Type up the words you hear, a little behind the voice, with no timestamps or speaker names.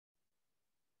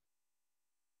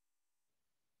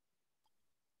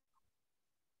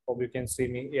Hope you can see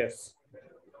me. Yes.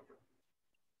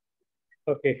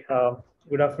 Okay.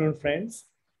 Good afternoon, friends.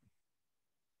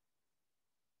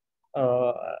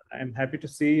 I'm happy to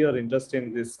see your interest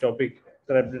in this topic,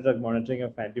 therapeutic drug monitoring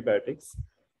of antibiotics.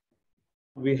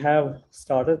 We have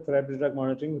started therapeutic drug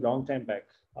monitoring long time back,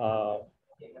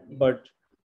 but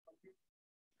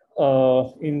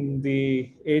in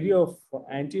the area of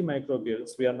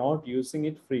antimicrobials, we are not using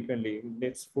it frequently in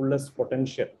its fullest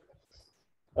potential.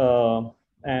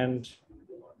 And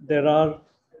there are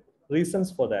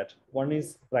reasons for that. One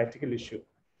is practical issue.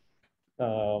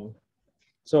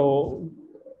 So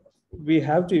we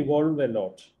have to evolve a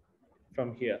lot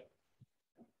from here.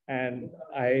 And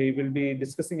I will be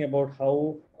discussing about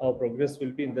how our progress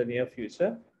will be in the near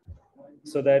future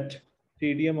so that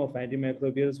TDM of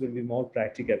antimicrobials will be more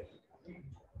practical.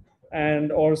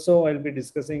 And also I'll be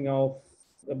discussing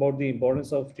about the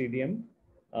importance of TDM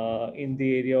in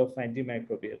the area of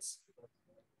antimicrobials.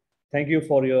 Thank you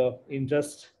for your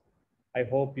interest. I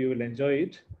hope you will enjoy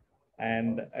it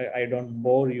and I don't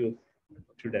bore you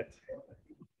to death.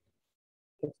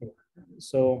 Okay.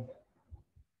 So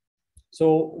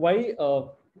why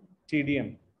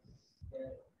TDM?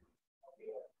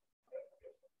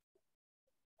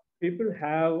 People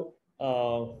have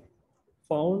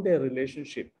found a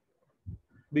relationship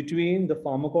between the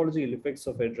pharmacological effects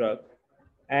of a drug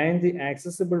and the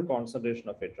accessible concentration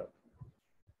of a drug.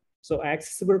 So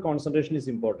accessible concentration is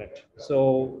important.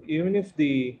 So even if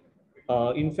the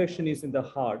infection is in the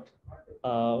heart,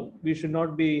 we should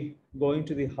not be going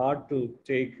to the heart to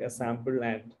take a sample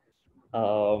and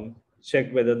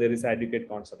check whether there is adequate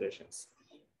concentrations.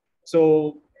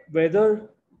 So whether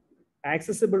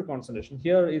accessible concentration,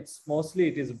 here it's mostly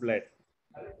it is blood,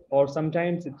 or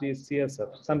sometimes it is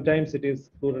CSF, sometimes it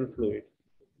is pleural fluid,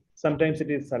 sometimes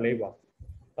it is saliva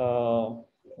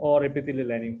or epithelial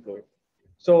lining fluid.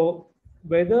 So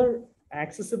whether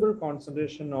accessible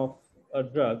concentration of a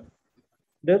drug,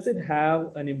 does it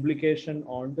have an implication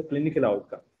on the clinical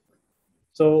outcome?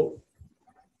 So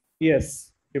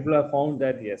yes, people have found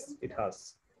that yes, it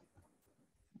has.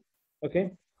 Okay,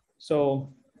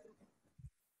 so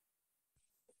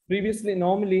previously,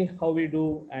 normally how we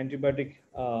do antibiotic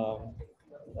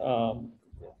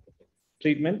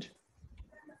treatment,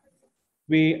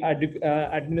 we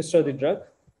administer the drug.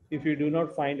 If you do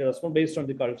not find a response based on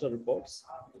the culture reports,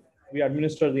 we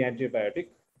administer the antibiotic.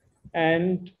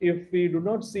 And if we do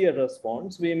not see a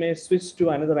response, we may switch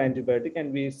to another antibiotic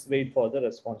and we wait for the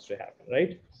response to happen,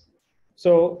 right?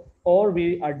 So, or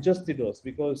we adjust the dose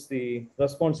because the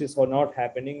response is not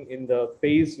happening in the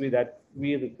pace that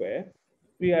we require.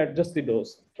 We adjust the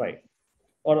dose, right?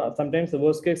 Or sometimes the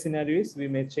worst case scenario is we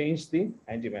may change the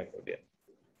antimicrobial.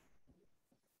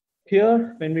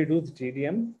 Here, when we do the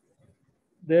TDM,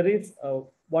 there is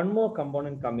one more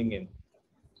component coming in.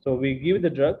 So we give the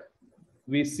drug,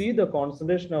 we see the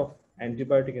concentration of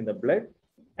antibiotic in the blood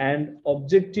and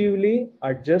objectively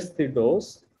adjust the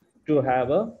dose to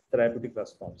have a therapeutic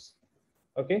response.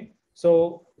 Okay,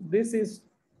 so this is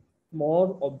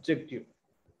more objective.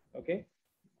 Okay,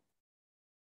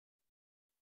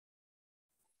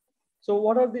 so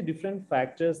what are the different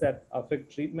factors that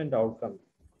affect treatment outcome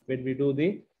when we do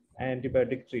the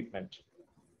antibiotic treatment?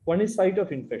 One is site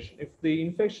of infection. If the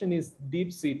infection is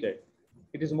deep-seated,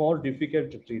 it is more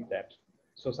difficult to treat that.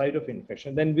 So site of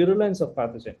infection, then virulence of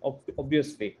pathogen,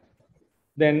 obviously,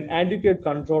 then adequate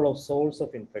control of source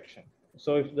of infection.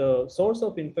 So if the source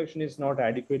of infection is not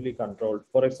adequately controlled,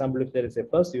 for example, if there is a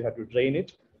pus, you have to drain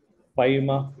it.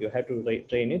 Pyema, you have to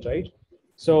drain it, right?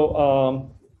 So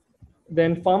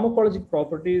then pharmacologic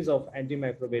properties of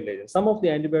antimicrobial agents. Some of the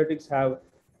antibiotics have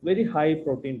very high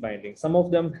protein binding. Some of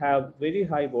them have very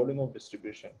high volume of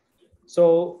distribution.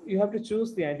 So you have to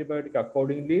choose the antibiotic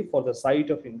accordingly for the site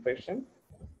of infection.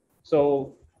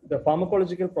 So the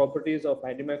pharmacological properties of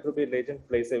antimicrobial agent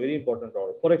plays a very important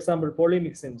role. For example,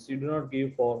 polymyxins you do not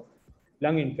give for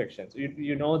lung infections.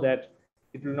 You know that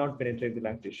it will not penetrate the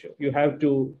lung tissue. You have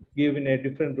to give in a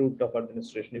different route of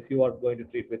administration if you are going to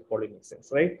treat with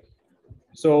polymyxins, right?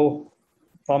 So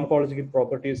pharmacological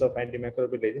properties of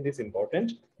antimicrobial agent is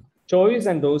important. Choice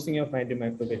and dosing of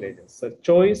antimicrobial agents. So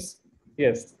choice,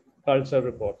 yes, culture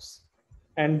reports.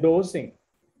 And dosing,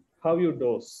 how you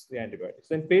dose the antibiotics.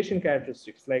 Then patient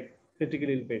characteristics like critical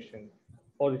ill patient,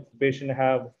 or if the patient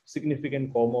have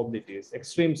significant comorbidities,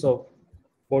 extremes of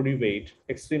body weight,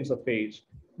 extremes of age,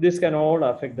 this can all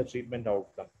affect the treatment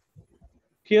outcome.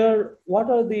 Here, what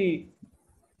are the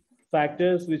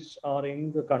factors which are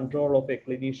in the control of a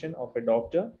clinician, of a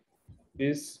doctor,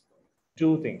 is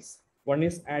two things. One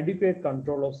is adequate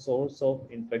control of source of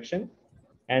infection,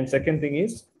 and second thing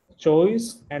is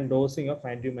choice and dosing of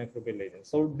antimicrobial agents.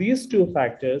 So these two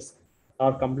factors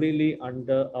are completely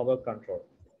under our control.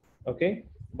 Okay,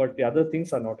 but the other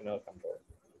things are not in our control.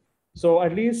 So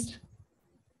at least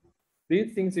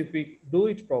these things, if we do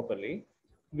it properly,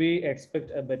 we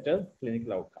expect a better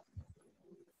clinical outcome.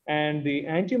 And the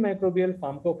antimicrobial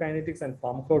pharmacokinetics and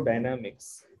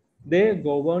pharmacodynamics, they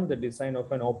govern the design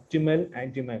of an optimal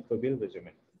antimicrobial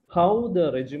regimen. How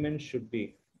the regimen should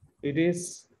be, it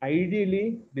is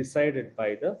ideally decided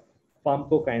by the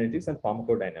pharmacokinetics and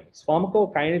pharmacodynamics.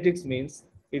 Pharmacokinetics means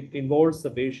it involves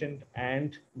the patient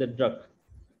and the drug.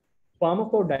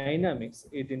 Pharmacodynamics,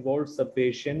 it involves the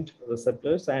patient,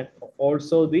 receptors, and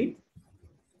also the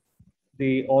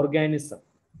organism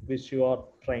which you are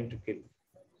trying to kill.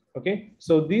 Okay,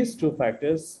 so these two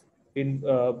factors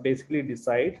basically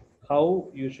decide how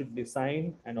you should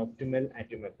design an optimal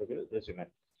antimicrobial regimen,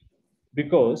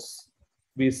 because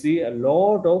we see a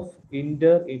lot of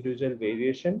inter-individual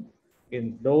variation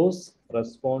in dose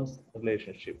response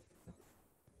relationship.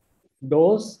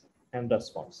 Dose and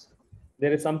response.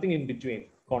 There is something in between,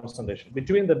 concentration.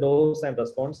 Between the dose and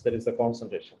response, there is a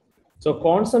concentration. So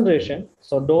concentration,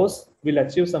 so dose will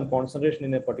achieve some concentration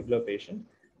in a particular patient,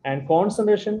 and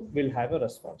concentration will have a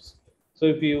response. So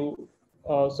if you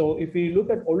look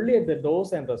at only at the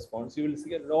dose and response, you will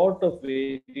see a lot of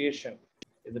variation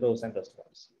in the dose and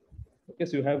response. Okay,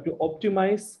 so you have to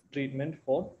optimize treatment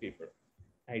for people,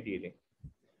 ideally.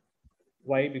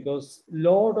 Why? Because a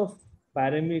lot of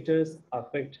parameters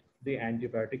affect the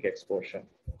antibiotic exposure.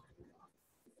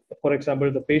 For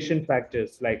example, the patient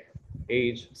factors like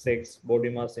age, sex, body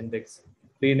mass index,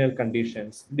 renal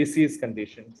conditions, disease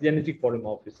conditions, genetic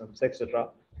polymorphisms, etc.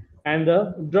 And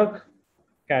the drug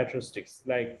characteristics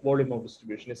like volume of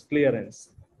distribution, its clearance,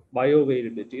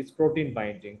 bioavailability, its protein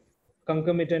binding,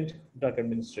 concomitant drug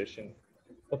administration.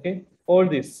 Okay, all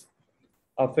this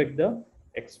affect the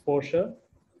exposure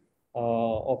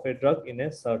of a drug in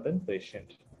a certain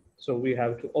patient. So we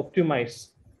have to optimize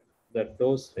the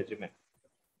dose regimen.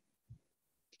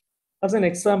 As an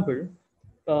example,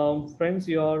 friends,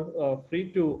 you are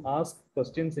free to ask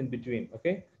questions in between,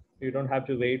 okay? You don't have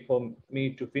to wait for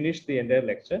me to finish the entire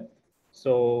lecture.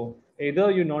 So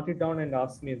either you note it down and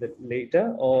ask me that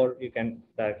later, or you can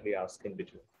directly ask in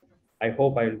between. I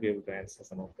hope I will be able to answer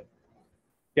some of them.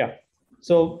 Yeah.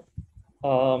 So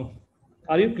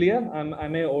are you clear?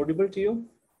 Am I audible to you?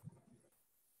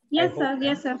 Yes, sir.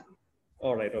 Yes, sir.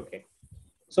 All right. Okay.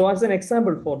 So as an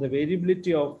example for the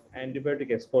variability of antibiotic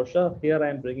exposure, here I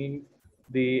am bringing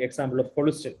the example of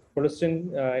colistin.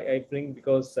 Colistin I bring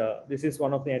because this is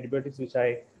one of the antibiotics which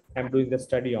I am doing the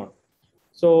study on.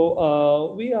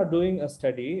 So we are doing a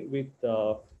study with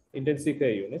intensive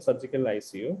care unit, surgical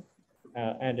ICU,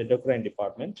 and endocrine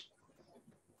department.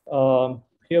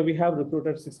 Here we have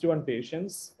recruited 61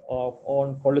 patients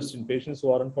on colistin, patients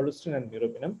who are on colistin and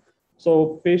meropenem.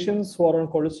 So patients who are on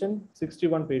colistin,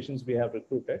 61 patients we have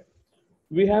recruited.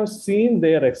 We have seen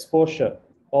their exposure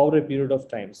over a period of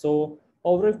time. So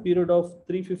over a period of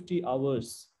 350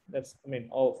 hours,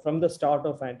 from the start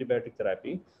of antibiotic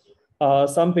therapy,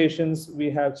 some patients we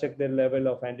have checked their level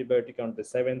of antibiotic on the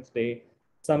 7th day.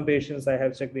 Some patients I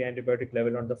have checked the antibiotic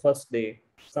level on the 1st day,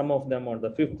 some of them on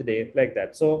the 5th day, like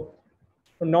that. So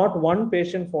not one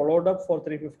patient followed up for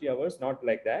 350 hours, not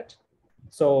like that.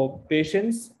 So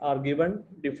patients are given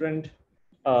different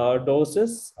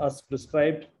doses as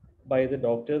prescribed by the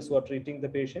doctors who are treating the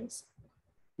patients,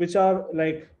 which are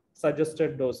like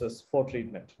suggested doses for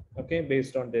treatment, okay,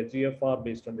 based on their GFR,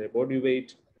 based on their body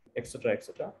weight, etc.,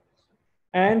 etc.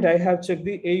 And I have checked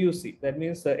the AUC, that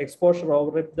means the exposure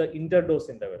over the interdose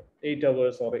interval, 8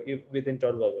 hours or if within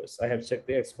 12 hours. I have checked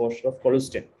the exposure of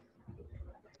colistin.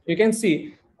 You can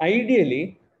see,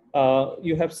 ideally,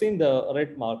 you have seen the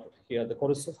red mark here, the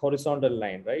horizontal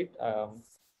line, right? I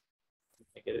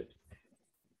get it.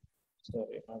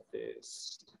 Sorry, not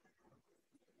this.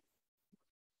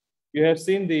 You have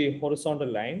seen the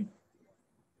horizontal line.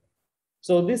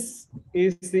 So this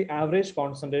is the average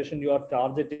concentration you are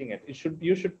targeting at.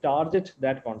 You should target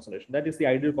that concentration. That is the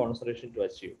ideal concentration to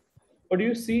achieve. But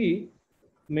you see,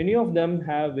 many of them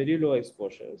have very low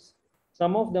exposures.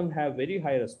 Some of them have very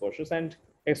high exposures, and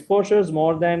exposures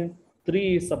more than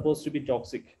 3 is supposed to be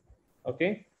toxic.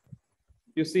 Okay,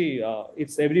 you see,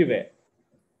 it's everywhere.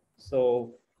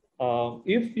 So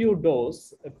if you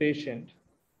dose a patient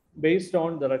based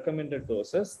on the recommended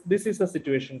doses, this is a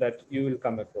situation that you will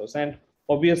come across. And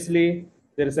obviously,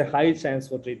 there is a high chance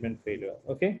for treatment failure.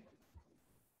 Okay.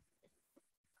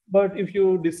 But if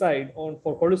you decide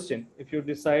if you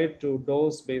decide to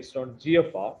dose based on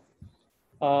GFR,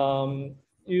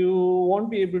 you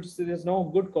won't be able to see, there's no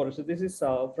good correlation. This is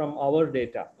from our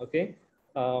data, okay?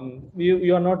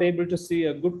 You are not able to see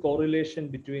a good correlation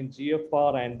between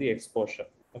GFR and the exposure.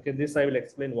 Okay, this I will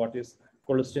explain what is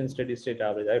colistin steady state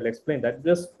average. I will explain that.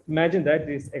 Just imagine that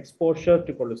is exposure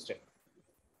to colistin.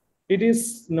 It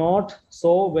is not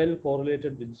so well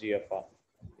correlated with GFR.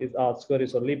 Its R-square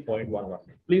is only 0.11.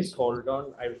 Please hold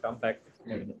on. I will come back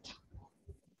in a minute.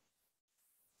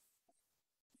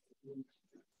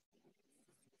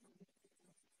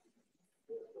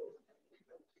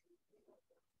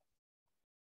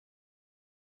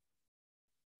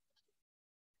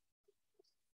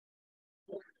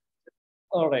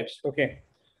 All right. Okay.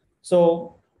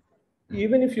 So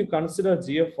even if you consider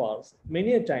GFRs,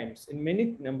 many a times, in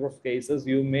many number of cases,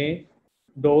 you may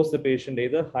dose the patient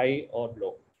either high or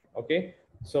low. Okay.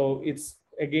 So it's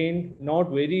again not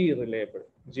very reliable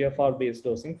GFR based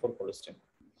dosing for colistin.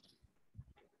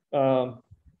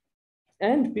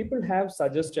 And people have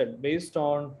suggested, based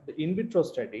on the in vitro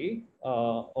study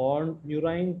on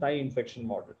murine thigh infection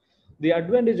model, the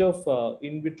advantage of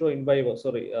in vitro in vivo,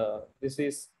 this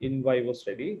is in vivo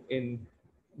study in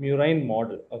murine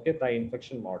model, okay, thigh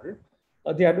infection model.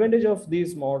 The advantage of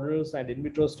these models and in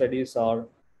vitro studies are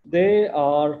they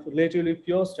are relatively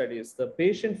pure studies. The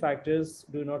patient factors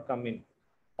do not come in,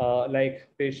 like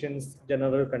patient's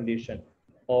general condition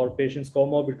or patient's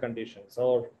comorbid conditions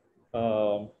or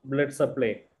blood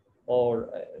supply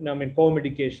or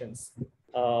co-medications.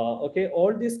 Okay,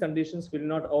 all these conditions will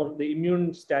not, or the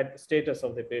immune status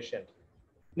of the patient.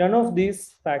 None of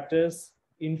these factors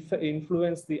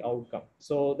influence the outcome.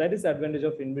 So that is the advantage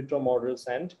of in vitro models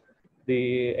and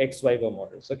the ex vivo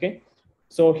models. Okay,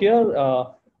 so here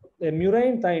the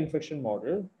murine thigh infection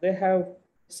model, they have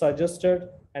suggested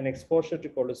an exposure to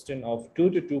colistin of 2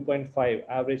 to 2.5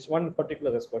 average, one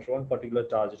particular exposure, one particular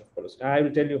target of colistin. I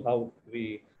will tell you how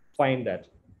we find that.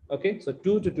 Okay, so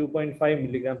 2 to 2.5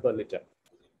 milligram per liter.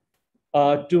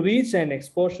 To reach an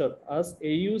exposure as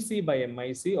AUC by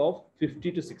MIC of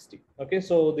 50 to 60. Okay,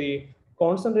 so the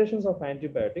concentrations of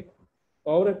antibiotic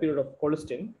over a period of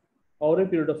colistin over a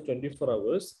period of 24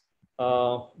 hours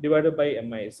divided by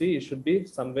MIC, it should be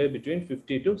somewhere between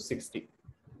 50 to 60.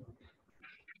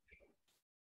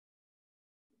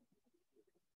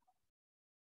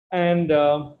 And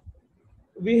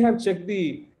we have checked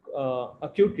the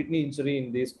acute kidney injury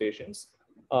in these patients.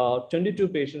 22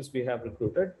 patients we have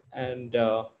recruited, and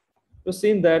we've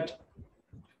seen that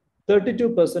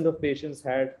 32% of patients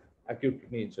had acute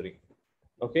kidney injury,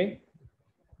 okay,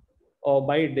 or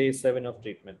by day 7 of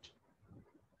treatment.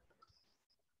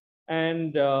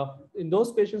 And in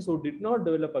those patients who did not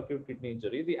develop acute kidney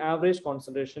injury, the average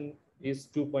concentration is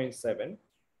 2.7.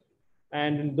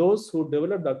 And in those who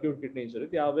developed acute kidney injury,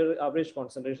 the average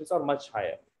concentrations are much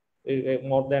higher,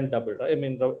 more than double, right? I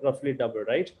mean, roughly double,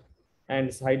 right? And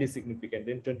it's highly significant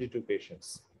in 22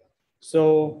 patients.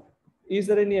 So is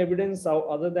there any evidence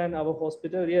other than our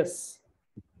hospital? Yes.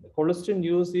 Colistin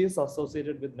use is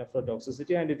associated with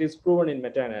nephrotoxicity, and it is proven in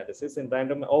meta-analysis in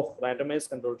randomized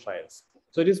controlled trials.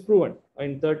 So it is proven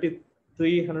in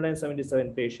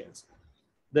 377 patients.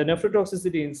 The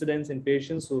nephrotoxicity incidence in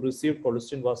patients who received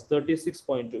colistin was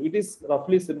 36.2. It is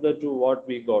roughly similar to what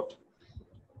we got.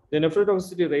 The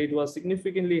nephrotoxicity rate was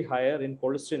significantly higher in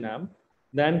colistin arm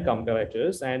than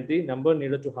comparators, and the number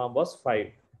needed to harm was 5.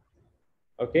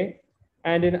 Okay,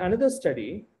 and in another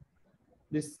study,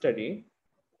 this study,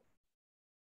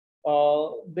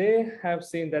 they have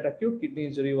seen that acute kidney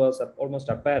injury was almost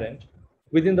apparent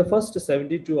within the first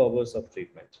 72 hours of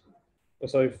treatment.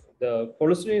 So if the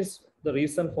colistin is the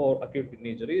reason for acute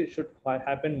kidney injury, it should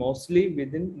happen mostly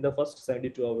within the first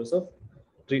 72 hours of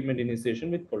treatment initiation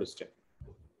with colistin.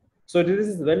 So this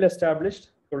is well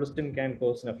established. Colistin can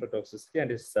cause nephrotoxicity, and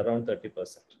it's around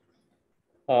 30%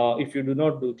 if you do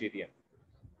not do TDM.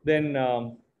 Then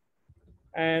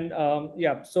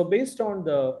yeah, so based on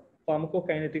the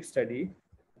pharmacokinetic studies,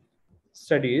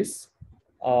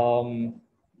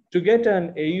 to get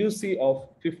an AUC of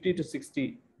 50 to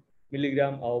 60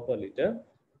 milligram hour per liter,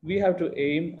 we have to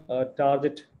aim a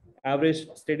target average,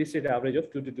 steady state average of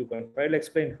 2 to 2.5. I'll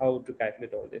explain how to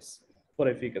calculate all this for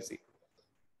efficacy.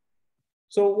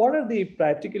 So what are the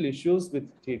practical issues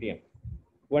with TDM?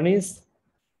 One is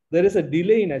there is a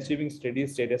delay in achieving steady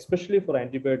state, especially for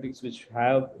antibiotics which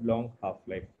have long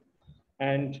half-life.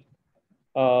 And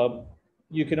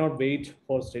you cannot wait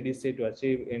for steady state to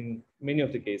achieve in many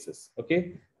of the cases.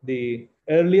 Okay, the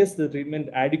earliest the treatment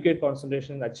adequate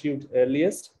concentration achieved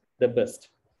earliest, the best.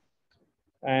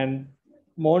 And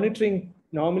monitoring,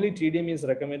 normally TDM is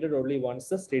recommended only once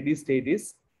the steady state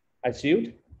is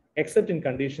achieved, except in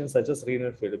conditions such as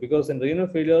renal failure. Because in renal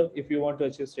failure, if you want to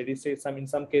achieve steady state, in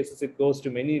some cases it goes to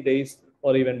many days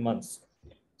or even months.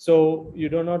 So you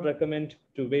do not recommend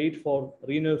to wait for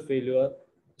renal failure,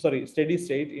 steady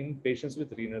state in patients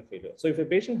with renal failure. So if a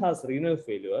patient has renal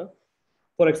failure,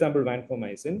 for example,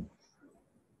 vancomycin,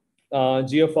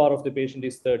 GFR of the patient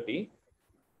is 30.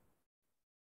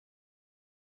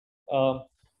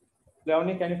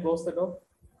 Leonie, can you close the door?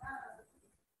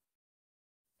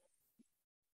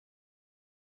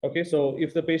 Okay, so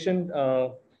if the patient,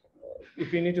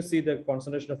 if you need to see the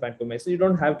concentration of vancomycin, you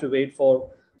don't have to wait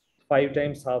for 5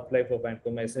 times half-life of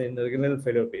vancomycin in the renal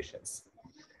failure patients.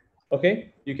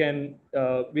 Okay, you can,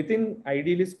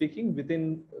 ideally speaking,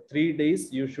 within 3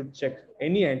 days, you should check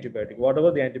any antibiotic,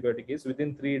 whatever the antibiotic is,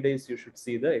 within 3 days, you should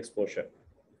see the exposure,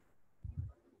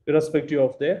 irrespective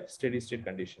of their steady state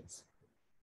conditions.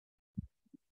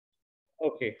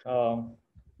 Okay,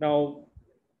 now,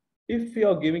 if you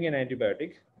are giving an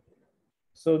antibiotic,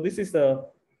 so this is the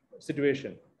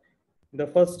situation. The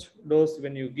first dose,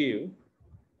 when you give,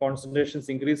 concentrations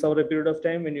increase over a period of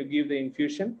time when you give the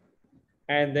infusion,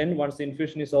 and then once the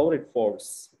infusion is over, it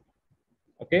falls.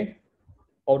 Okay,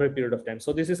 over a period of time.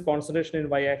 So this is concentration in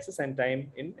y-axis and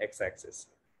time in x-axis.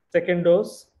 Second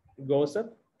dose goes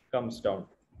up, comes down.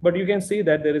 But you can see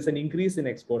that there is an increase in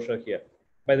exposure here.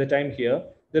 By the time here,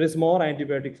 there is more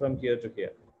antibiotic from here to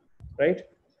here, right?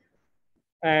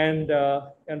 And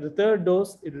the third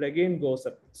dose, it will again goes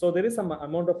up. So there is some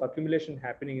amount of accumulation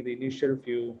happening in the initial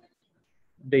few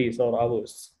days or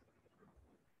hours.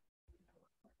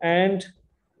 And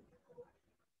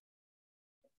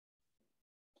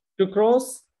to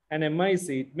cross an MIC,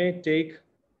 it may take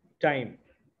time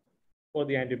for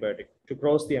the antibiotic. To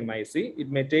cross the MIC, it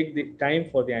may take the time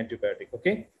for the antibiotic,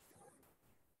 okay?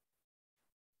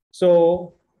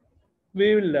 So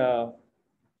we will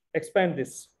expand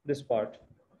this part.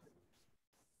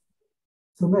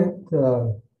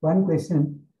 Sumit, one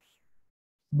question.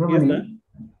 Yes,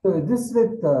 so is this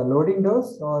with loading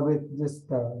dose or with just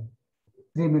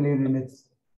 3 milliliters?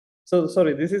 So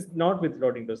sorry, this is not with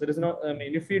loading dose. It is not, I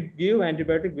mean, if you give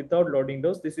antibiotic without loading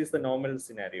dose, this is the normal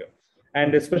scenario.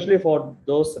 And especially for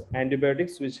those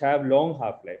antibiotics which have long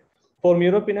half-life. For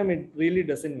meropenem, it really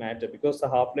doesn't matter because the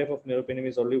half-life of meropenem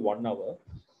is only 1 hour.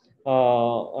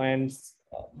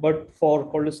 But for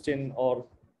colistin or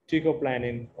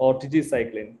teicoplanin or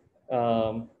tigecycline,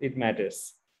 it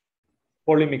matters.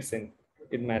 Polymyxin,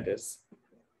 it matters.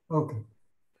 Okay.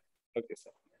 Okay,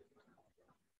 sir.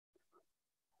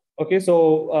 Okay,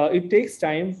 so it takes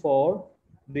time for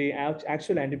the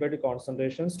actual antibiotic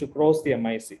concentrations to cross the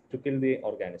MIC to kill the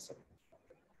organism.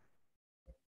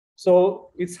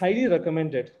 So it's highly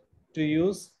recommended to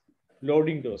use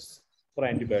loading dose for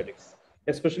antibiotics,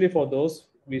 especially for those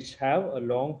which have a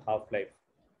long half-life.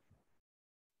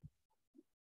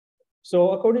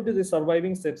 So according to the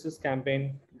Surviving Sepsis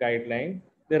Campaign guideline,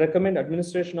 they recommend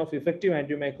administration of effective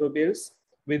antimicrobials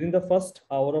within the first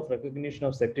hour of recognition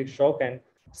of septic shock and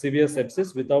severe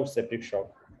sepsis without septic shock.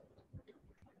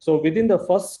 So within the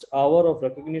first hour of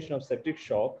recognition of septic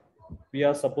shock, we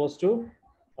are supposed to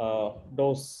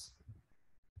dose.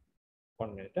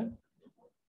 1 minute.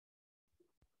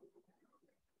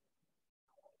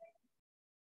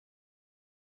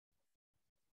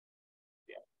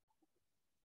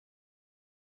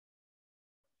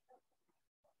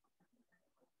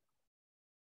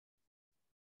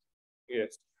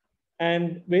 Yes.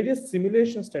 And various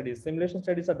simulation studies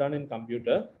are done in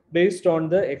computer based on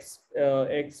the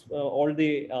all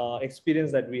the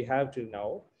experience that we have till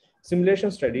now. Simulation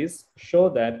studies show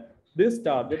that this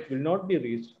target will not be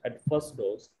reached at first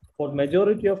dose for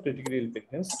majority of critical ill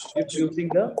patients if using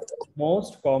the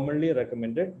most commonly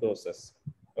recommended doses.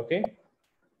 Okay.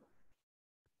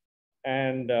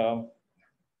 And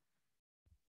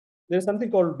there's something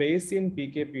called Bayesian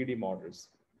PK/PD models.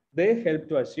 They help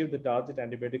to achieve the target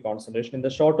antibiotic concentration in the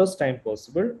shortest time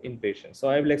possible in patients. So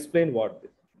I will explain what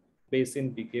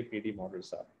Bayesian PK/PD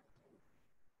models are.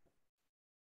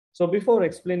 So before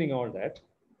explaining all that,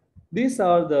 these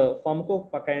are the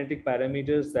pharmacokinetic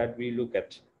parameters that we look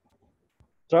at.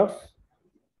 Trough,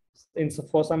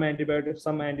 for some antibiotics,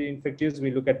 some anti-infectives,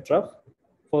 we look at trough.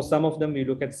 For some of them, we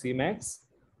look at Cmax.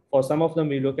 For some of them,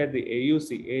 we look at the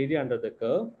AUC, area under the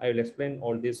curve. I will explain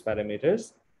all these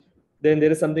parameters. Then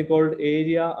there is something called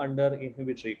area under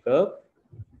inhibitory curve.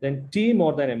 Then T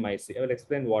more than MIC. I will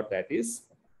explain what that is.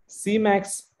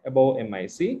 Cmax above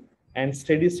MIC and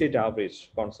steady state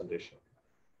average concentration.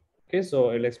 Okay,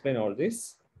 so I'll explain all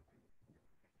this.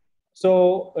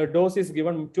 So a dose is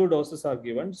given, 2 doses are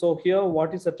given. So here,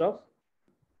 what is the trough?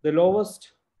 The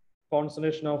lowest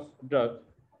concentration of drug,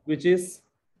 which is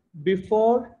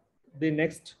before the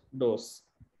next dose.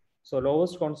 So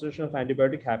lowest concentration of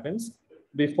antibiotic happens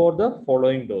before the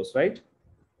following dose, right?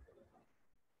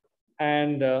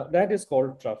 And that is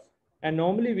called trough. And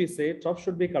normally we say trough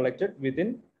should be collected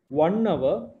within 1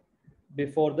 hour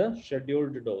before the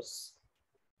scheduled dose.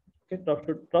 Okay,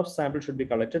 trough sample should be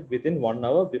collected within 1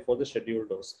 hour before the scheduled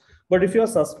dose. But if you are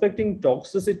suspecting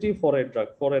toxicity for a drug,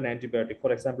 for an antibiotic,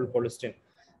 for example, colistin,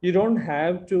 you don't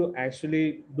have to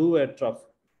actually do a trough.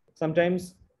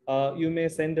 Sometimes you may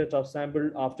send a trough sample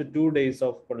after 2 days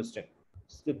of colistin.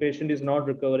 The patient is not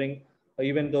recovering,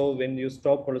 even though when you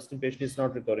stop colistin, patient is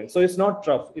not recovering. So it's not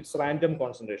trough, it's random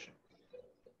concentration.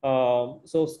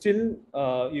 So still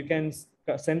you can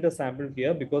send a sample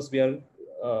here because we are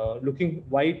looking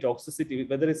why toxicity,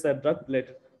 whether it's a drug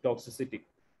related toxicity.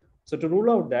 So to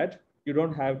rule out that, you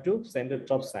don't have to send a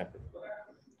trough sample.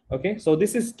 Okay, so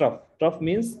this is trough. Trough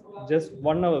means just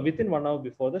 1 hour, within 1 hour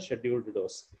before the scheduled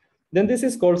dose. Then this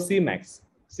is called Cmax.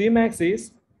 Cmax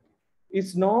is,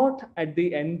 it's not at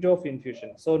the end of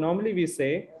infusion. So normally we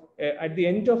say at the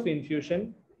end of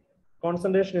infusion,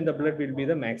 concentration in the blood will be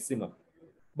the maximum.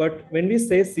 But when we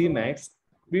say Cmax,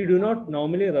 we do not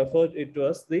normally refer it to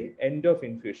as the end of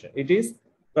infusion. It is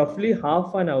roughly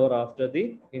half an hour after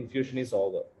the infusion is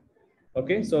over.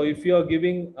 Okay, so if you are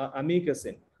giving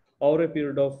amikacin over a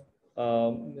period of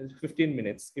 15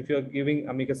 minutes, if you are giving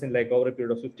amikacin like over a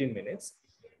period of 15 minutes,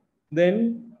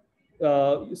 then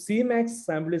Cmax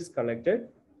sample is collected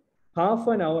half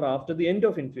an hour after the end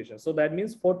of infusion. So that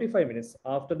means 45 minutes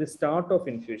after the start of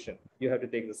infusion, you have to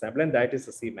take the sample, and that is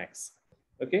the Cmax.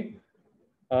 Okay,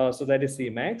 so that is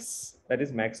Cmax, that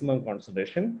is maximum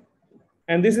concentration.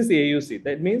 And this is the AUC.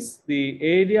 That means the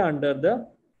area under the,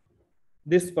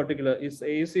 this particular is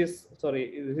AUC is,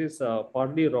 sorry, this is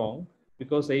partly wrong,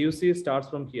 because AUC starts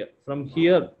from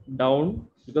here down,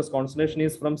 because concentration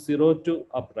is from 0 to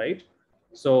up, right?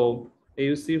 So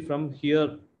AUC from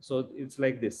here, so it's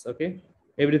like this. Okay,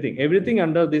 everything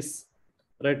under this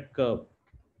red curve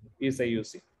is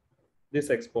AUC,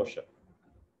 this exposure.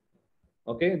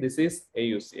 Okay, this is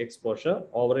AUC, exposure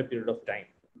over a period of time.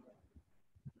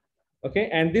 Okay,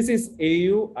 and this is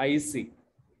AUIC.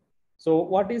 So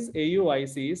what is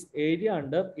AUIC is area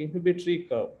under inhibitory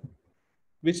curve,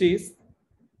 which is,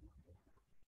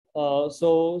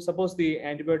 so suppose the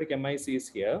antibiotic MIC is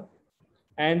here,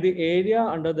 and the area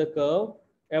under the curve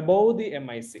above the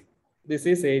MIC. This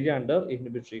is area under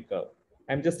inhibitory curve.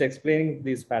 I'm just explaining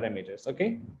these parameters,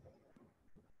 okay?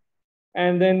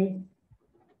 And then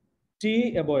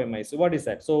T above MIC, what is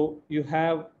that? So you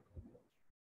have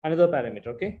another parameter,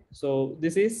 okay? So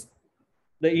this is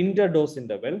the interdose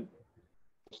interval.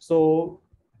 So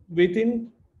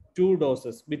within 2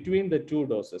 doses, between the 2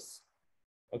 doses,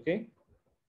 okay?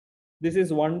 This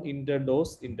is one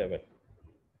interdose interval,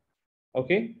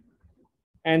 okay?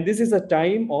 And this is a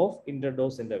time of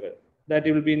interdose interval that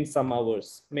will be in some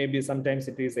hours. Maybe sometimes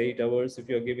it is 8 hours if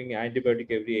you're giving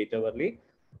antibiotic every 8 hourly.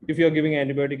 If you're giving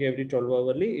antibiotic every 12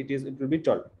 hourly, it will be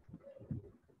 12.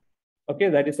 Okay,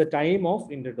 that is the time of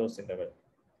interdose interval.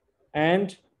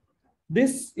 And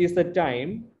this is the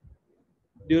time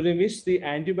during which the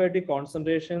antibiotic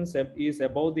concentration is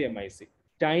above the MIC.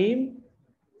 Time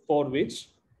for which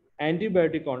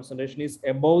antibiotic concentration is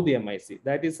above the MIC,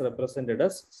 that is represented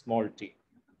as small t.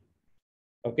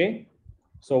 Okay,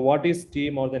 so what is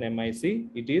T more than MIC?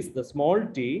 It is the small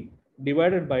t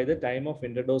divided by the time of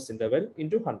interdose interval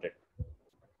into 100.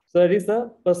 So that is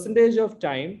the percentage of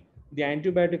time the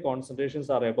antibiotic concentrations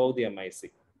are above the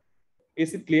MIC.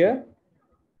 Is it clear,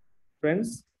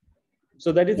 friends?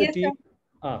 So that is the T.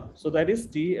 So that is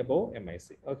T above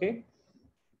MIC. Okay.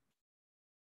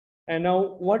 And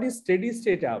now what is steady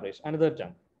state average? Another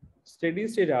term. Steady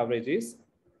state average is,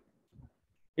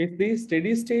 if the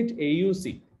steady state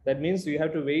AUC, that means you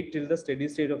have to wait till the steady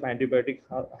state of antibiotic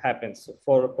happens.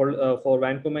 For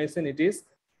vancomycin, it is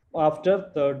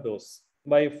after 3rd dose.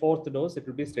 By 4th dose, it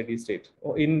will be steady state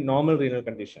in normal renal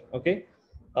condition. Okay.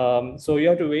 So you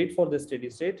have to wait for the steady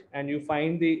state, and you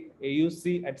find the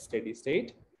AUC at steady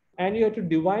state, and you have to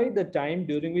divide the time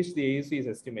during which the AUC is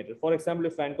estimated. For example,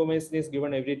 if vancomycin is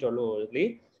given every 12 hours,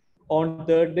 on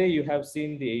 3rd day you have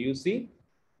seen the AUC,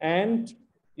 and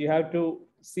you have to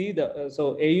see the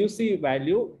so AUC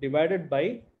value divided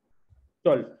by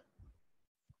 12.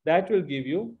 That will give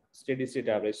you steady state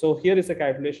average. So here is a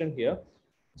calculation here.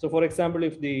 So for example,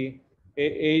 if the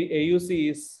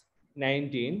AUC is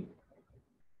 19,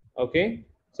 okay,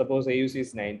 suppose AUC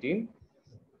is 19,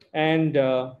 and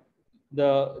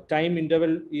the time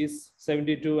interval is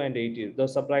 72 and 80. The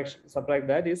subtract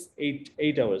that is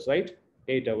 8 hours, right?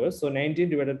 8 hours. So 19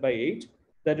 divided by 8,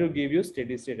 that will give you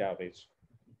steady state average.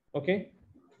 Okay.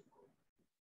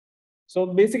 So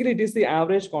basically, it is the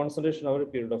average concentration over a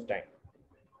period of time.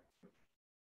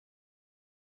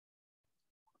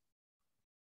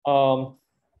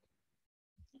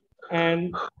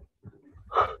 And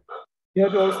you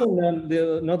have to also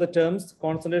know the terms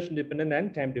concentration dependent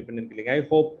and time dependent killing. I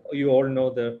hope you all know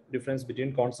the difference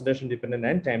between concentration dependent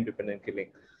and time dependent killing.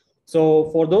 So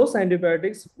for those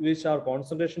antibiotics which are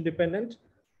concentration dependent,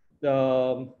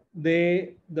 the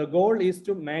goal is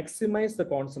to maximize the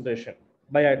concentration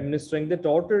by administering the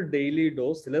total daily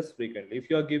dose less frequently. If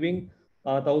you are giving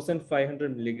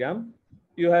 1500 milligram,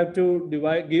 you have to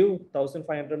give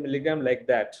 1500 milligram like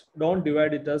that. Don't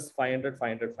divide it as 500,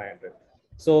 500, 500.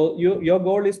 So your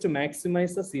goal is to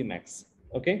maximize the Cmax.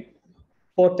 Okay.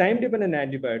 For time-dependent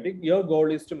antibiotic, your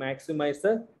goal is to maximize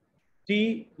the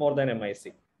T more than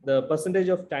MIC. The percentage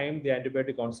of time the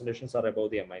antibiotic concentrations are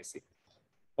above the MIC.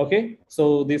 Okay,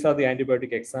 so these are the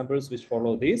antibiotic examples which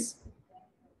follow these.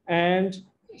 And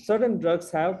certain drugs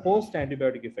have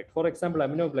post-antibiotic effect. For example,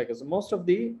 aminoglycosid. Most of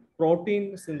the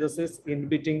protein synthesis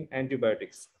inhibiting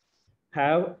antibiotics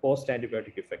have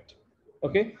post-antibiotic effect.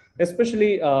 Okay,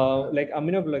 especially like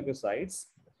aminoglycosides.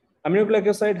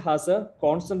 Aminoglycoside has a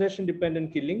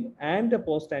concentration-dependent killing and a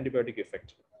post-antibiotic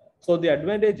effect. So the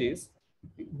advantage is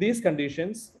these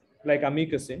conditions like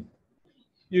amikacin,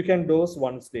 you can dose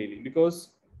once daily because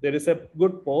there is a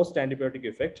good post-antibiotic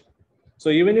effect. So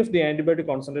even if the antibiotic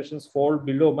concentrations fall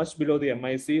much below the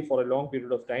MIC for a long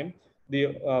period of time,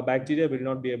 the bacteria will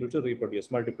not be able to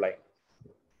reproduce, multiply.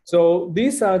 So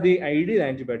these are the ideal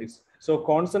antibiotics. So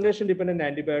concentration-dependent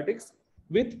antibiotics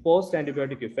with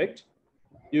post-antibiotic effect,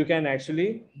 you can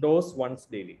actually dose once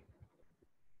daily.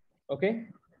 Okay.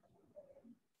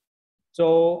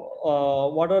 So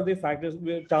what are the factors,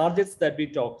 targets that we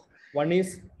talk? One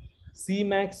is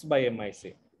Cmax by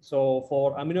MIC. So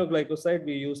for aminoglycoside,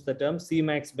 we use the term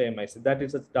Cmax by MIC. That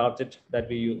is a target that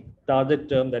we use, target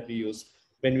term that we use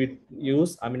when we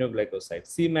use aminoglycoside.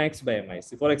 Cmax by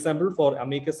MIC. For example, for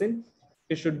amikacin,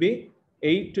 it should be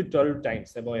 8 to 12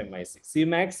 times above MIC.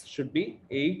 Cmax should be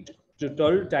 8 to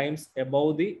 12 times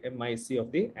above the MIC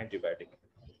of the antibiotic,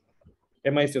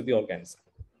 MIC of the organism.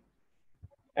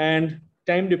 And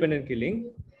time-dependent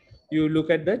killing, you look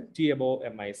at the T above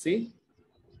MIC.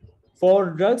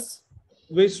 For drugs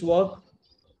which work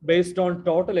based on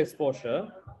total exposure,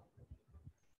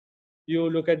 you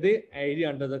look at the area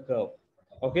under the curve,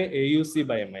 okay, AUC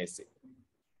by MIC.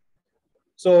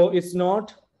 So it's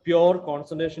not pure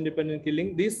concentration-dependent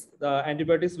killing. These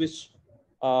antibiotics which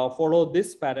follow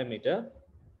this parameter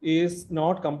is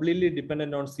not completely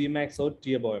dependent on Cmax or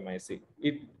T above MIC.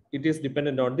 It is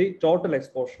dependent on the total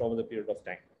exposure over the period of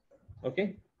time.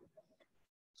 Okay.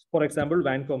 For example,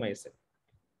 vancomycin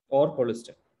or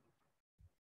colistin.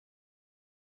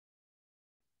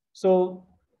 So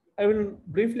I will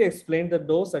briefly explain the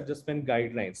dose adjustment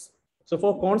guidelines. So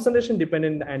for concentration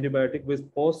dependent antibiotic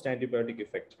with post antibiotic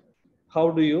effect, how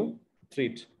do you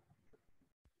treat?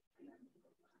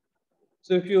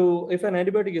 So if an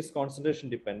antibiotic is concentration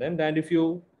dependent and if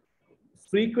you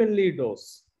frequently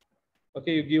dose,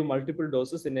 okay, you give multiple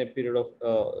doses in a period of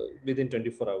within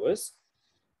 24 hours,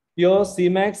 your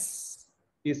Cmax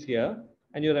is here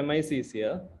and your MIC is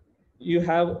here. You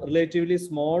have relatively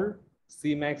small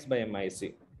Cmax by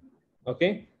MIC,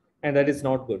 okay, and that is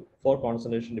not good for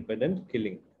concentration dependent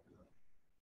killing.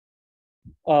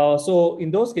 So in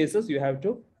those cases, you have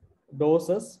to dose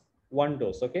as one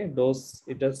dose, okay, dose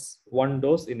it as one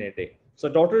dose in a day. So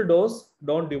total dose,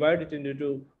 don't divide it into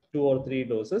two or three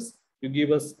doses. You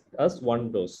give us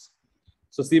one dose.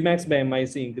 So Cmax by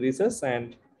MIC increases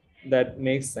and that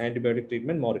makes antibiotic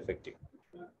treatment more effective.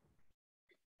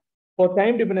 For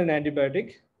time-dependent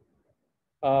antibiotic,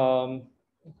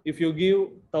 if you give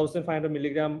 1500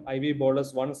 milligram IV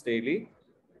bolus once daily,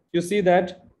 you see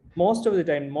that most of the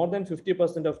time, more than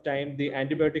 50% of time, the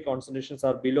antibiotic concentrations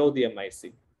are below the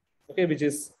MIC, okay, which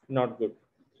is not good.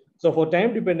 So for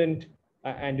time-dependent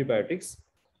antibiotics,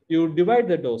 you divide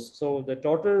the dose. So the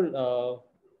total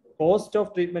cost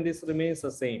of treatment remains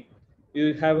the same.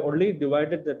 You have only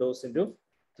divided the dose into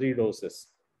 3 doses.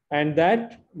 And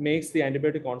that makes the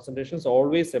antibiotic concentrations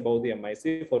always above the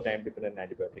MIC for time-dependent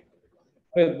antibiotic.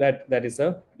 Well, that is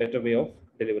a better way of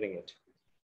delivering it.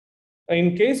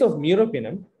 In case of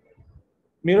meropenem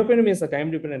is a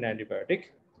time-dependent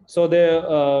antibiotic. So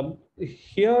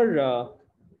here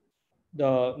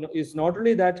it's not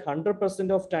only that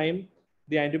 100% of time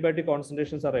the antibiotic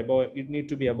concentrations are above, it need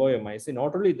to be above MIC.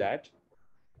 Not only that,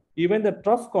 even the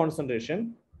trough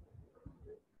concentration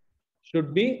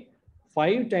should be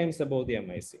 5 times above the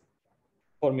MIC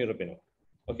for meropenem.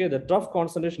 Okay, the trough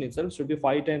concentration itself should be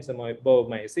 5 times above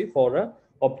MIC for an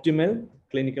optimal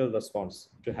clinical response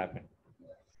to happen.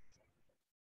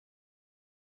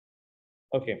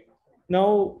 Okay.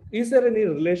 Now, is there any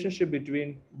relationship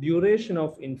between duration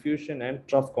of infusion and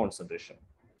trough concentration?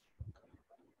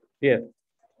 Yes,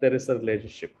 there is a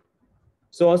relationship.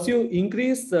 So as you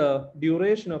increase the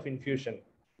duration of infusion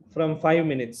from 5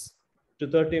 minutes to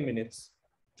 30 minutes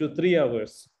to 3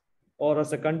 hours, or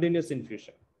as a continuous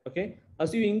infusion, okay?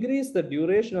 As you increase the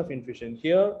duration of infusion,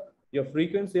 here your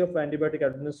frequency of antibiotic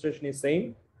administration is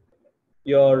same,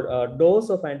 your dose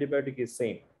of antibiotic is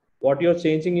same. What you're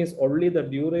changing is only the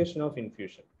duration of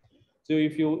infusion. So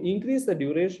if you increase the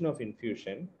duration of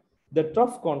infusion, the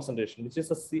trough concentration, which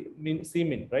is a C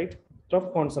min, right?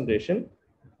 Trough concentration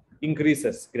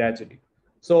increases gradually.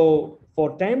 So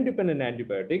for time-dependent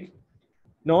antibiotic,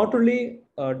 not only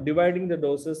dividing the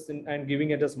doses and giving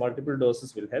it as multiple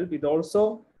doses will help, it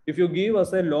also, if you give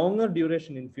us a longer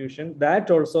duration infusion,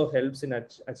 that also helps in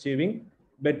achieving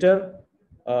better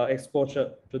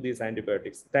exposure to these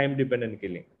antibiotics, time-dependent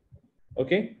killing.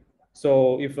 Okay,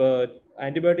 so if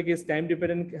antibiotic is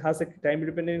time-dependent, has a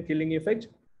time-dependent killing effect,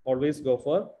 always go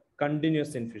for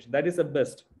continuous infusion. That is the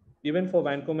best. Even for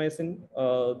vancomycin,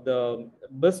 the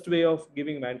best way of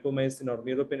giving vancomycin or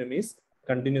meropenem is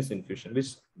continuous infusion,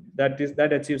 which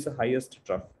that achieves the highest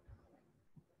trough.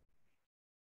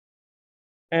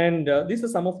 And these are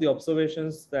some of the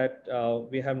observations that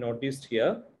we have noticed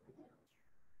here.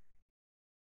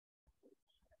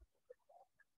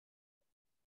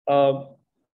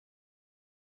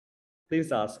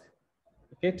 Please ask.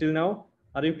 Okay, till now,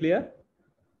 are you clear?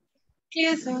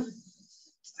 Clear, sir.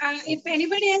 If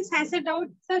anybody else has a doubt,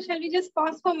 sir, shall we just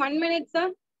pause for 1 minute,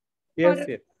 sir? Yes,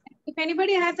 yes. If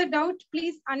anybody has a doubt,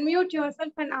 please unmute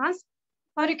yourself and ask,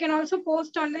 or you can also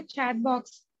post on the chat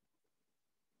box.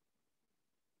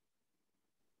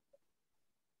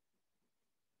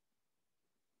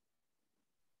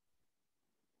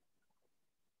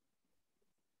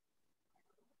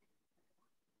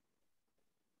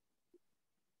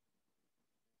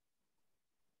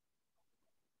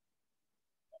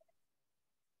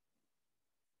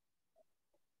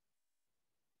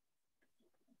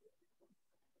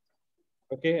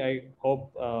 Okay, I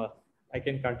hope I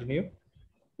can continue.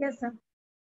 Yes, sir.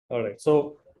 All right.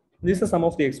 So these are some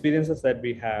of the experiences that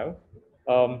we have.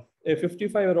 A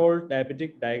 55-year-old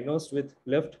diabetic diagnosed with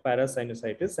left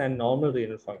parasinusitis and normal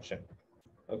renal function.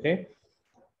 Okay.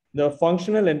 The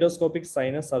functional endoscopic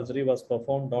sinus surgery was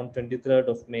performed on 23rd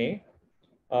of May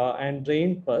and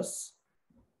drained pus.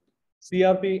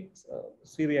 CRP,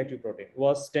 C-reactive protein,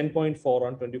 was 10.4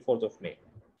 on 24th of May.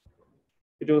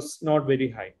 It was not very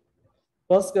high.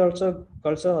 Pus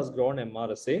culture has grown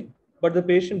MRSA, but the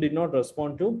patient did not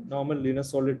respond to normal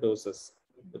linezolid doses.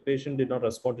 The patient did not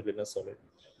respond to linezolid.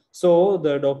 So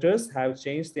the doctors have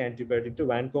changed the antibiotic to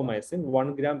vancomycin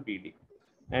 1 gram BD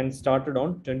and started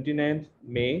on 29th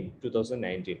May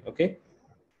 2019. Okay.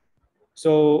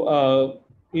 So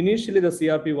initially the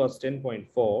CRP was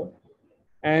 10.4,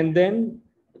 and then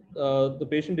the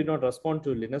patient did not respond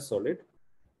to linezolid,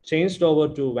 changed over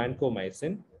to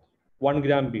vancomycin 1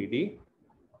 gram BD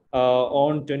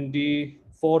on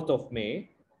 24th of May.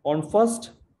 On 1st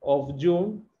of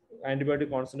June, antibiotic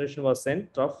concentration was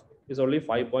sent, trough is only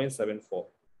 5.74.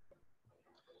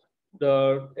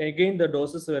 Again, the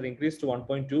doses were increased to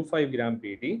 1.25 gram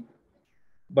BD,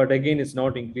 but again, it's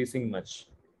not increasing much.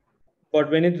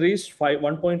 But when it reached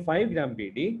 1.5 gram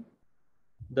BD,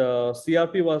 the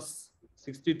CRP was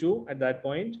 62 at that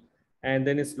point, and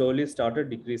then it slowly started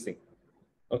decreasing.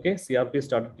 Okay, CRP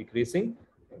started decreasing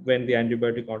when the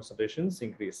antibiotic concentrations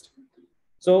increased.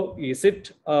 So is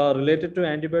it related to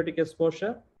antibiotic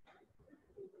exposure?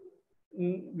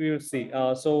 We will see.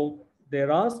 So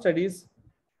there are studies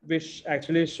which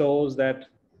actually shows that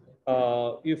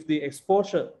if the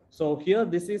exposure, so here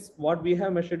this is what we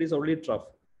have measured is only trough,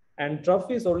 and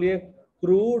trough is only a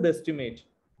crude estimate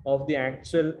of the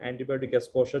actual antibiotic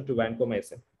exposure to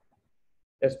vancomycin.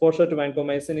 Exposure to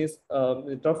vancomycin is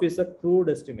trough is a crude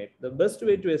estimate. The best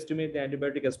way to estimate the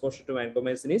antibiotic exposure to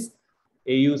vancomycin is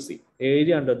AUC,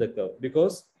 area under the curve,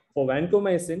 because for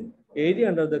vancomycin, area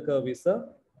under the curve is a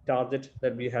target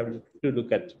that we have to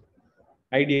look at,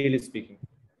 ideally speaking.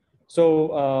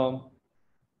 So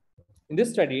in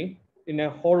this study, in a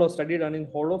hollow study done in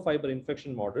hollow fiber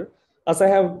infection model, as I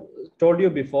have told you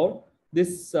before,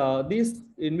 these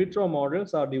in vitro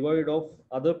models are devoid of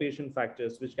other patient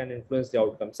factors which can influence the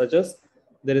outcome, such as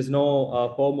there is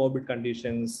no comorbid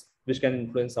conditions which can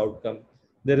influence outcome.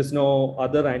 There is no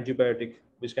other antibiotic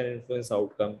which can influence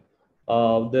outcome.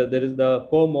 There is the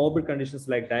comorbid conditions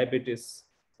like diabetes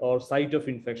or site of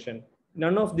infection.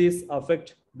 None of these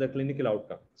affect the clinical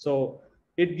outcome. So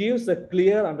it gives a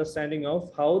clear understanding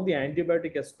of how the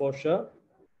antibiotic exposure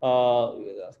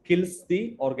kills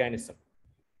the organism.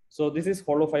 So this is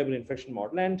hollow fiber infection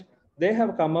model, and they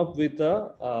have come up with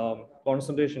a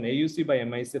concentration AUC by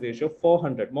MIC ratio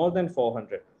 400, more than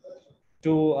 400,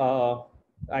 to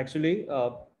actually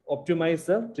optimize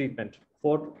the treatment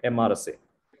for MRSA.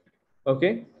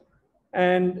 Okay,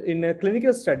 and in a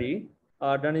clinical study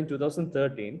done in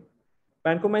 2013,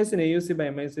 vancomycin AUC by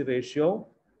MIC ratio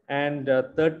and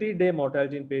 30-day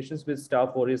mortality in patients with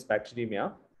Staph aureus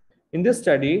bacteremia. In this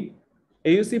study,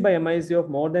 AUC by MIC of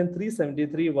more than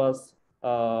 373 was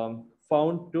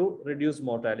found to reduce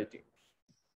mortality.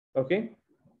 Okay.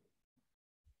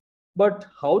 But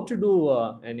how to do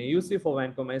an AUC for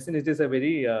vancomycin? It is a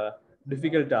very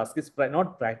difficult task. It's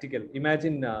not practical.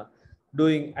 Imagine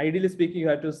doing, ideally speaking, you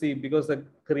have to see, because the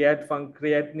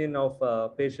creatinine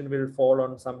of patient will fall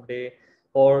on some day,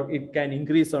 or it can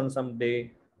increase on some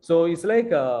day. So it's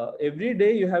like every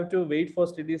day you have to wait for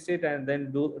steady state and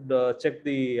then check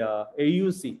the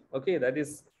AUC. Okay, that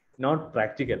is not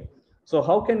practical. So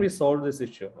how can we solve this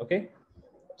issue? Okay,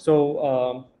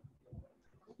 so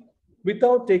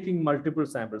without taking multiple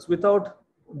samples, without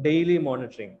daily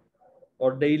monitoring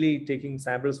or daily taking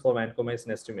samples for vancomycin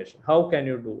estimation, how can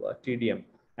you do a TDM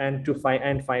and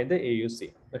find the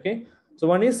AUC? Okay, so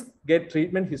one is get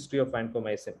treatment history of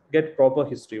vancomycin, get proper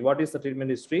history. What is the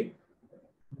treatment history?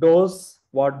 Dose,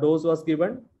 what dose was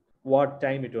given, what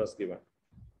time it was given,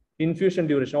 infusion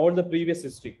duration, all the previous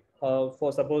history.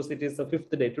 For suppose it is the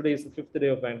 5th day, today is the 5th day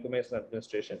of vancomycin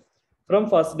administration. From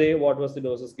first day, what was the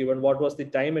doses given, what was the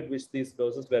time at which these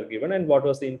doses were given, and what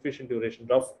was the infusion duration,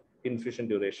 rough infusion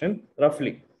duration,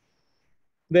 roughly.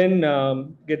 Then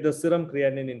get the serum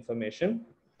creatinine information,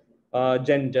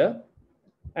 gender,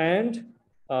 and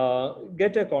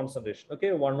get a concentration,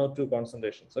 okay, 1 or 2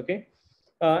 concentrations, okay.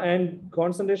 And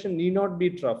concentration need not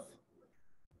be tough.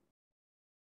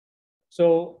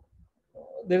 So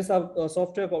there is a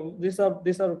software called, these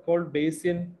are called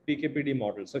Bayesian PKPD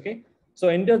models, okay. So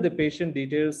enter the patient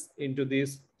details into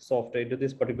this software, into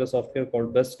this particular software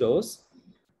called best dose.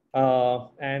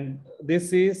 And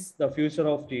this is the future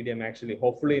of TDM, actually,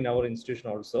 hopefully in our institution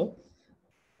also.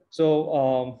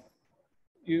 So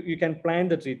you can plan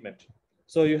the treatment.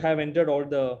 So you have entered all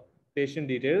the patient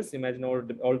details. Imagine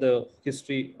all the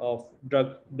history of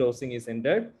drug dosing is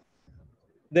entered.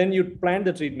 Then you plan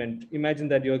the treatment. Imagine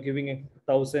that you're giving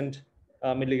 1,000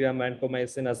 milligram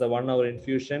vancomycin as a 1-hour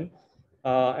infusion,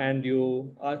 and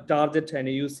you target an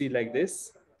AUC like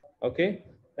this, okay?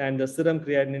 And the serum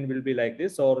creatinine will be like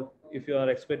this, or if you are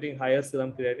expecting higher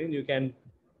serum creatinine, you can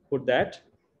put that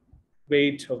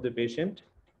weight of the patient.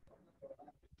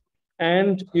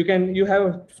 And you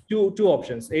have two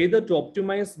options, either to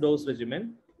optimize dose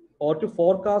regimen or to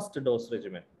forecast dose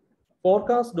regimen.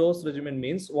 Forecast dose regimen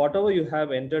means whatever you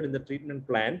have entered in the treatment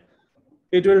plan,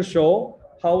 it will show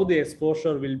how the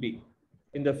exposure will be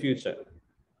in the future.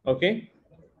 Okay.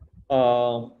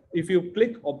 If you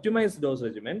click optimize dose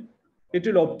regimen, it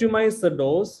will optimize the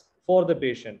dose for the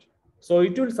patient. So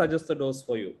it will suggest the dose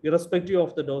for you, irrespective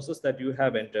of the doses that you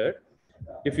have entered.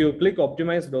 If you click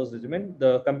optimize dose regimen,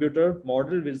 the computer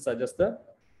model will suggest the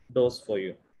dose for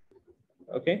you.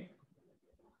 Okay.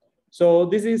 So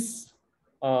this is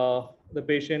the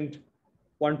patient,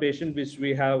 one patient which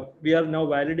we are now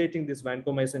validating this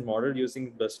vancomycin model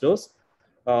using best dose.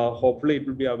 Hopefully it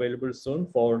will be available soon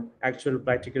for actual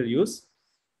practical use.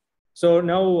 So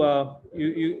now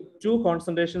 2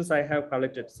 concentrations I have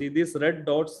collected. See these red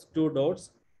dots, 2 dots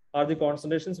are the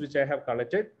concentrations which I have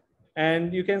collected.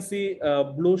 And you can see a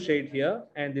blue shade here,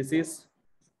 and this is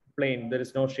plain. There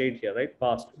is no shade here, right?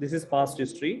 Past. This is past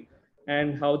history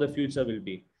and how the future will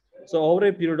be. So over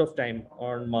a period of time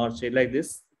on March 8, like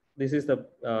this is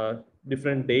the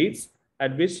different dates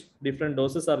at which different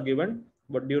doses are given,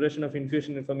 but duration of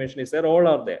infusion information is there, all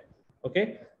are there.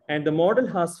 Okay. And the model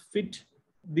has fit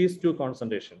these 2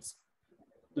 concentrations,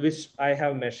 which I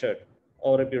have measured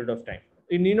over a period of time.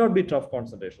 It need not be tough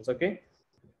concentrations. Okay.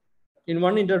 In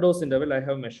one interdose interval, I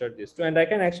have measured these 2, and I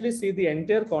can actually see the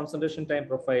entire concentration time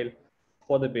profile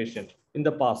for the patient in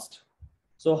the past.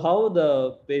 So how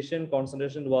the patient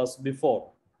concentration was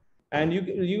before, and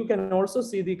you can also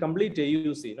see the complete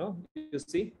AUC. No, you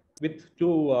see with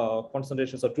 2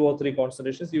 concentrations or 2 or 3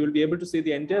 concentrations, you will be able to see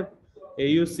the entire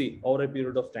AUC over a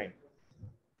period of time,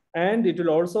 and it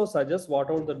will also suggest what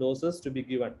are the doses to be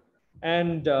given.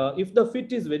 And if the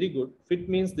fit is very good, fit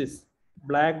means this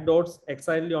black dots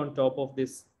exactly on top of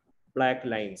this black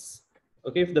lines.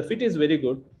 Okay, if the fit is very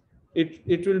good,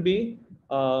 it will be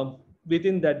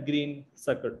within that green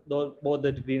circle, both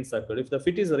that green circle. If the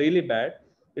fit is really bad,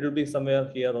 it will be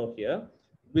somewhere here or here,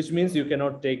 which means you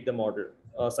cannot take the model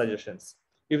suggestions.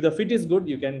 If the fit is good,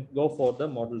 you can go for the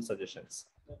model suggestions.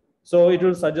 So it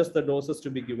will suggest the doses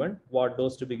to be given, what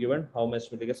dose to be given, how much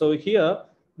to be given. So here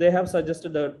they have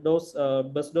suggested the dose,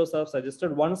 best dose have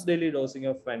suggested once daily dosing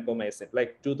of vancomycin,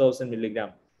 like 2000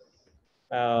 milligram,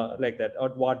 like that,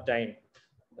 at what time,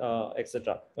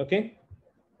 etc. Okay.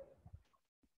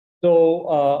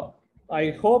 So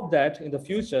I hope that in the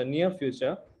future, near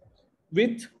future,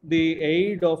 with the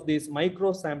aid of these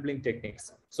micro sampling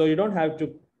techniques, so you don't have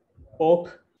to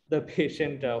poke the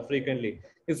patient frequently.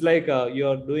 It's like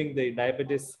you're doing the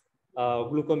diabetes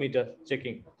glucometer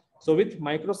checking. So with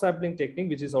micro sampling technique,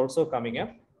 which is also coming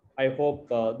up, I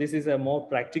hope this is a more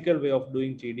practical way of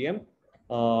doing TDM,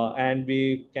 and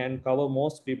we can cover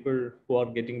most people who are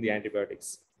getting the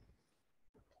antibiotics.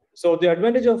 So the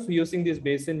advantage of using these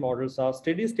Bayesian models are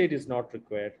steady state is not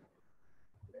required.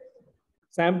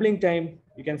 Sampling time,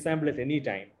 you can sample at any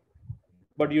time,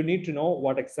 but you need to know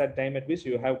what exact time at which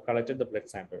you have collected the blood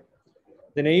sample.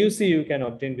 Then AUC you can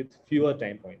obtain with fewer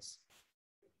time points.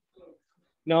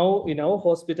 Now in our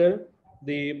hospital,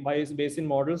 the Bayesian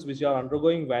models which are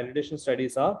undergoing validation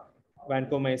studies are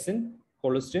vancomycin,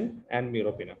 colistin, and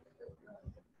meropenem.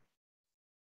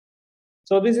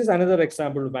 So this is another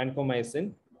example of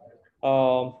vancomycin.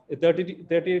 A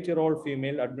 38-year-old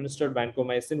female administered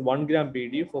vancomycin 1 gram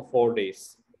BD for 4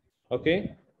 days.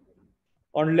 Okay.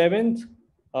 On 11th,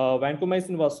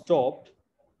 vancomycin was stopped.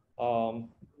 12th,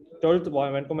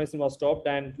 vancomycin was stopped,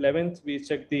 and 11th, we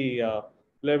checked the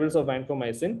levels of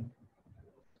vancomycin.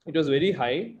 It was very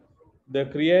high. The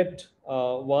create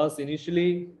was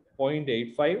initially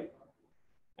 0.85,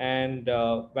 and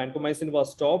vancomycin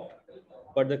was stopped,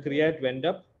 but the create went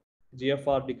up,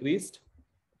 GFR decreased,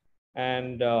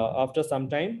 and after some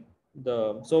time,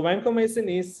 so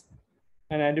vancomycin is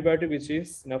an antibiotic which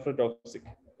is nephrotoxic,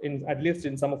 in at least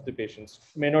in some of the patients.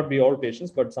 May not be all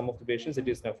patients, but some of the patients it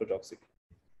is nephrotoxic.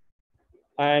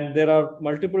 And there are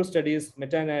multiple studies,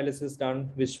 meta-analysis done,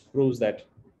 which proves that,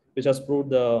 which has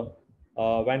proved the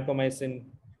vancomycin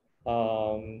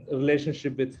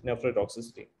relationship with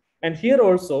nephrotoxicity. And here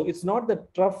also, it's not the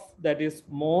trough that is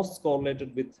most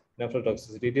correlated with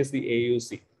nephrotoxicity, it is the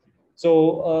AUC.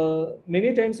 So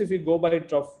many times if you go by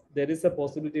trough, there is a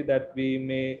possibility that we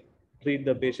may treat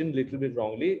the patient a little bit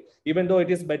wrongly, even though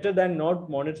it is better than not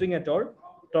monitoring at all.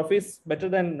 Trough is better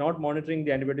than not monitoring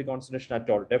the antibiotic concentration at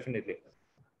all, definitely.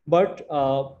 But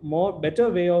better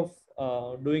way of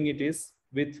doing it is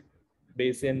with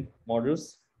Bayesian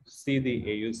models, see the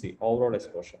AUC, overall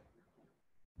exposure.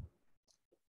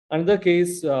 Another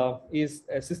case is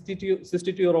a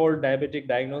 62-year-old diabetic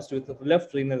diagnosed with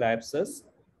left renal abscess,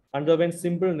 underwent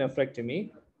simple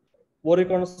nephrectomy.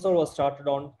 Voriconazole was started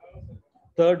on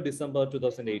 3rd December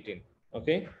 2018.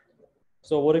 Okay,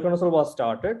 so voriconazole was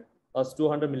started as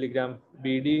 200 milligram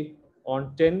BD.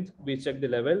 On 10th, we checked the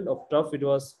level of trough. It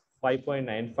was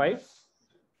 5.95,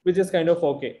 which is kind of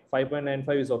okay.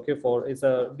 5.95 is okay for, it's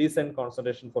a decent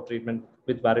concentration for treatment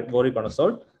with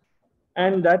voriconazole.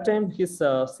 And that time his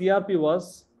CRP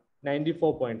was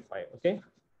 94.5. Okay.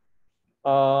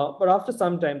 But after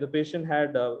some time, the patient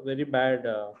had a very bad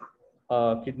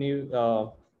kidney,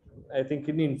 I think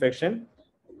kidney infection.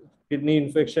 That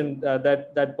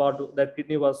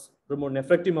kidney was removed,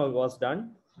 nephrectomy was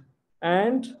done,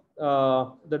 and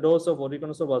the dose of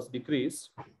voriconazole was decreased.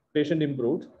 Patient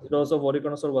improved. The dose of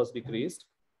voriconazole was decreased,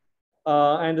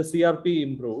 and the CRP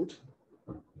improved.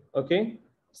 Okay,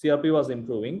 CRP was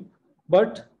improving,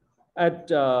 but at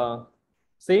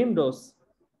same dose,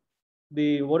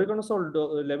 the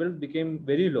voriconazole level became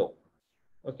very low.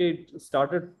 Okay, it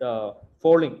started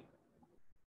falling.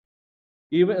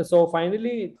 Even so,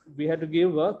 finally we had to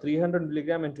give 300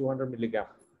 milligram and 200 milligram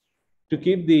to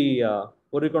keep the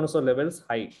voriconazole levels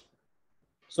high.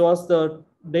 So as the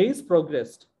days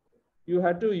progressed, you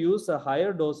had to use a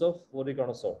higher dose of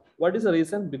voriconazole. What is the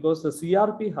reason? Because the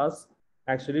CRP has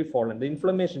actually fallen. The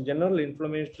inflammation, general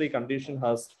inflammatory condition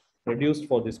has reduced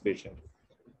for this patient.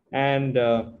 And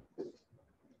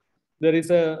there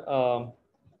is a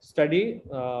study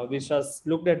which has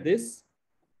looked at this,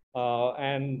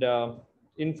 and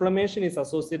inflammation is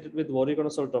associated with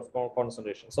voriconazole trough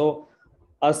concentration. So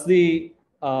as the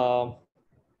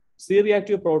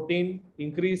C-reactive protein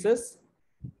increases,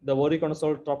 the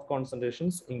voriconazole trough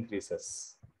concentrations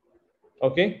increases.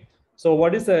 Okay, so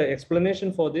what is the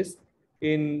explanation for this?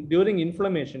 During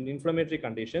inflammatory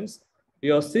conditions,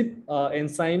 your CYP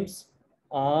enzymes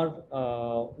are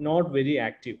not very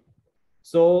active.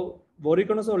 So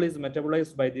voriconazole is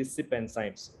metabolized by these CYP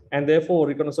enzymes, and therefore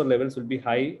voriconazole levels will be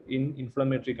high in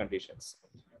inflammatory conditions.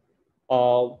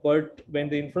 But when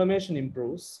the inflammation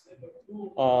improves,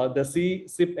 the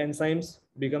CYP enzymes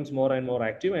becomes more and more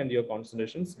active, and your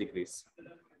concentrations decrease.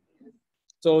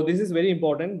 So this is very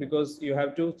important because you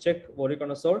have to check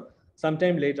voriconazole.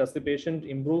 Sometime later, as the patient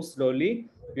improves slowly,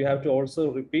 you have to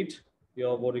also repeat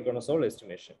your voriconazole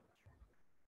estimation.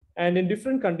 And in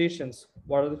different conditions,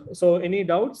 so any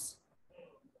doubts?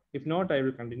 If not, I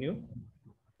will continue.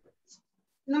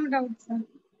 No doubt, sir.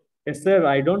 Yes, sir.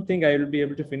 I don't think I will be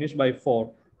able to finish by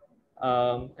 4.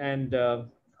 And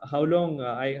how long?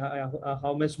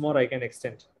 How much more I can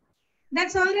extend?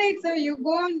 That's all right, sir. You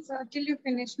go on, sir, till you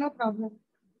finish. No problem.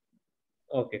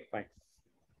 Okay, fine.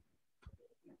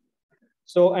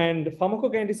 So, and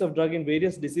pharmacokinetics of drug in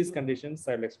various disease conditions,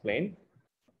 I'll explain.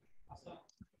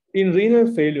 In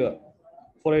renal failure,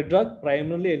 for a drug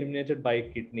primarily eliminated by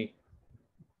kidney.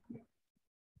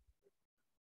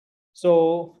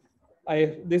 So,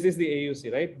 this is the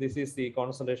AUC, right? This is the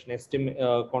concentration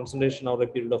concentration over a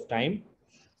period of time.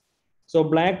 So,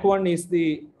 black one is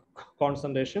the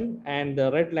concentration, and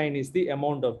the red line is the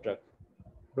amount of drug.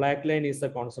 Black line is the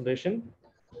concentration,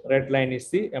 red line is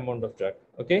the amount of drug.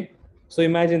 Okay, so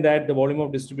imagine that the volume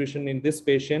of distribution in this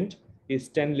patient is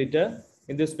 10 liter.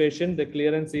 In this patient, the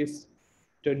clearance is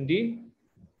 20,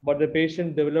 but the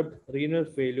patient developed renal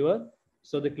failure,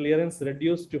 so the clearance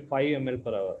reduced to 5 ml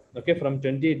per hour. Okay, from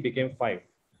 20 it became 5.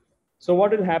 So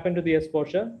what will happen to the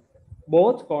exposure?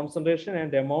 Both concentration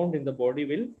and amount in the body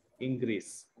will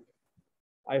increase.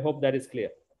 I hope that is clear.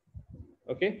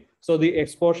 Okay, so the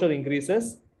exposure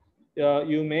increases,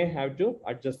 you may have to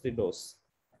adjust the dose.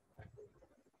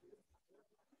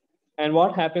 And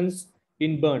what happens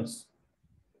in burns?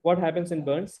 What happens in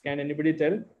burns? Can anybody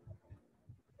tell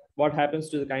what happens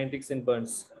to the kinetics in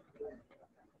burns?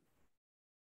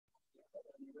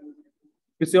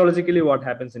 Physiologically, what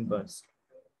happens in burns?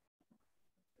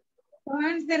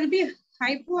 Burns, there will be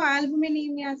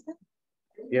hypoalbuminemia, sir.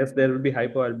 Yes, there will be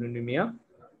hypoalbuminemia.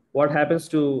 What happens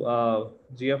to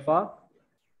GFR?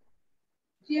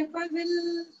 GFR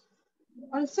will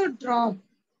also drop.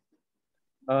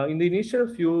 In the initial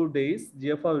few days,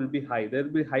 GFR will be high. There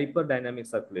will be hyperdynamic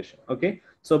circulation. Okay,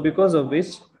 so because of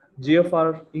which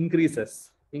GFR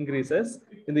increases in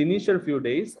the initial few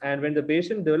days, and when the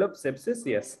patient develops sepsis,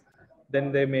 yes,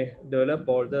 then they may develop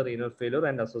all the renal failure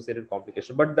and associated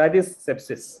complication. But that is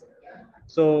sepsis.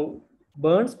 So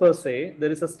burns per se,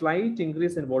 there is a slight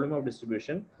increase in volume of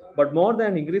distribution, but more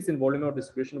than increase in volume of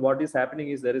distribution, what is happening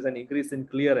is there is an increase in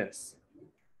clearance.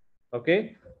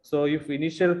 Okay, so if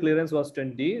initial clearance was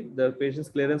 20, the patient's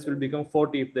clearance will become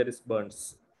 40 if there is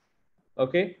burns.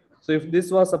 Okay, so if this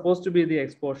was supposed to be the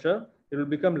exposure, it will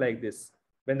become like this.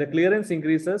 When the clearance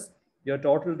increases, your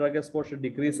total drug exposure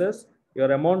decreases,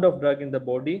 your amount of drug in the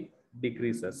body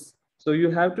decreases. So you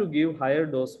have to give higher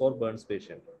dose for burns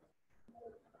patient.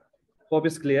 Hope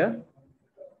is clear.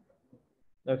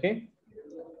 Okay,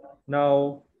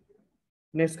 now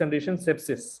next condition,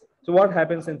 sepsis. So what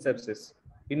happens in sepsis?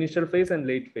 Initial phase and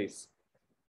late phase.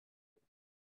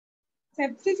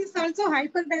 Sepsis is also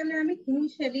hyperdynamic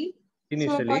initially.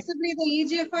 So possibly the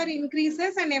eGFR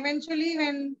increases, and eventually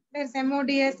when there's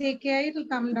MODS, AKI, it will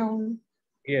come down.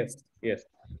 Yes, yes.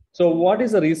 So what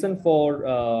is the reason for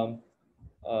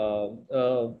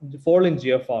fall in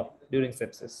GFR during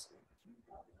sepsis?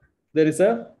 There is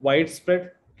a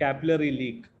widespread capillary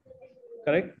leak,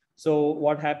 correct? So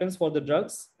what happens for the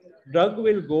drugs? Drug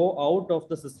will go out of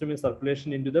the systemic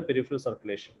circulation into the peripheral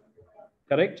circulation,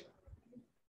 correct?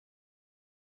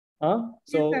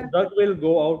 So Yes, drug will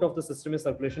go out of the systemic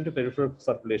circulation to peripheral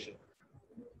circulation.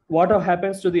 What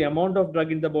happens to the amount of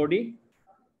drug in the body?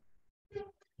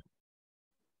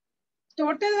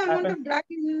 Total amount of drug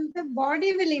in the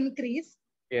body will increase.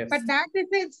 Yes. But that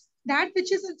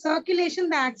which is in circulation,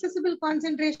 the accessible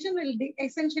concentration will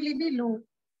essentially be low.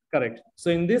 Correct.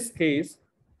 So in this case,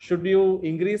 should you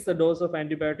increase the dose of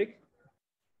antibiotic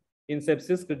in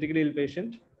sepsis, critically ill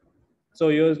patient? So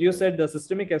you said the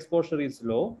systemic exposure is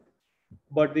low,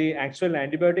 but the actual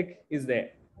antibiotic is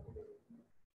there.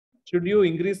 Should you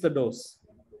increase the dose?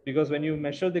 Because when you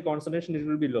measure the concentration, it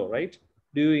will be low, right?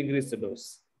 Do you increase the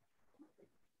dose?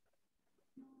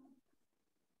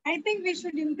 I think we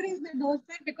should increase the dose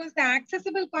because the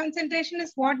accessible concentration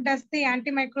is what does the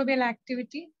antimicrobial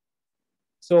activity.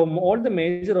 So all the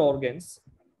major organs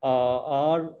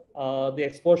are the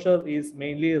exposure is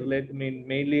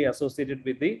mainly associated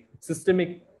with the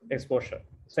systemic exposure,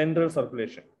 central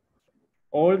circulation.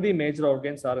 All the major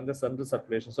organs are in the central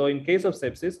circulation. So in case of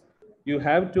sepsis, you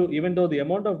have to, even though the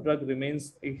amount of drug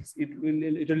remains, it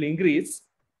will increase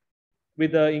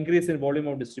with the increase in volume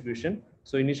of distribution.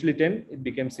 So initially 10, it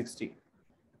became 60.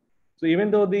 So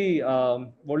even though the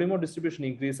volume of distribution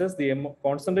increases, the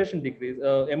concentration decreases,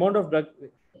 amount of drug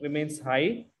remains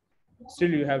high, still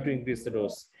you have to increase the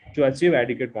dose. to achieve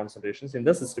adequate concentrations in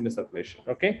the systemic circulation.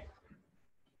 Okay.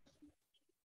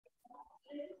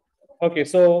 Okay,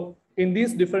 so in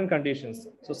these different conditions,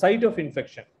 so site of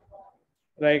infection,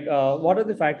 like what are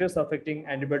the factors affecting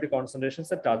antibiotic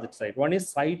concentrations at target site? One is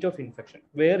site of infection.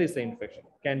 Where is the infection?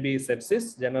 Can be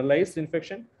sepsis, generalized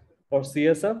infection, or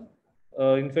CSF,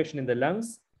 infection in the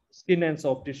lungs, skin and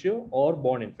soft tissue, or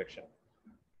bone infection.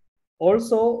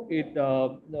 Also,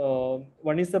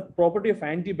 one is the property of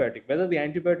antibiotic, whether the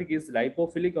antibiotic is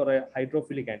lipophilic or a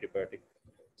hydrophilic antibiotic,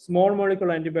 small molecule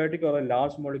antibiotic or a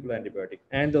large molecule antibiotic,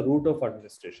 and the route of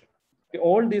administration. Okay,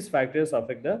 all these factors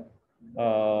affect the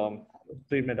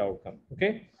treatment outcome.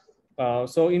 Okay,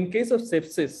 so in case of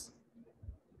sepsis,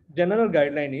 general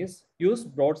guideline is use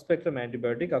broad spectrum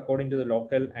antibiotic according to the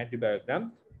local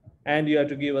antibiogram, and you have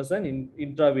to give us an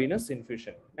intravenous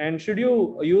infusion. And should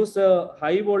you use a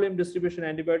high volume distribution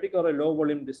antibiotic or a low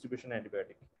volume distribution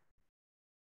antibiotic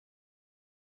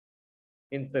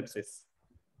in sepsis?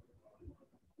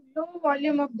 Low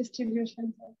volume of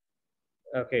distribution.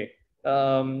 Okay.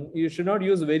 You should not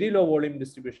use very low volume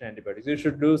distribution antibiotics. You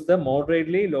should use the moderate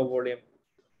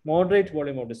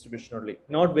volume of distribution only,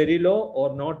 not very low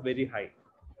or not very high.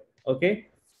 Okay.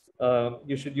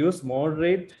 You should use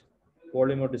moderate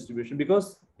volume of distribution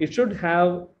because it should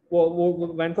have,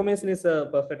 vancomycin is a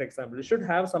perfect example. It should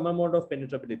have some amount of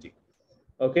penetrability.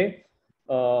 Okay.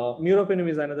 Meropenem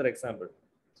is another example.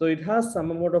 So it has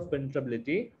some amount of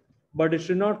penetrability, but it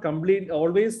should not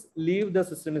always leave the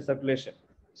systemic circulation.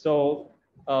 So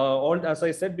as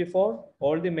I said before,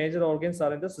 all the major organs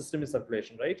are in the systemic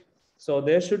circulation, right? So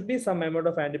there should be some amount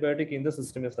of antibiotic in the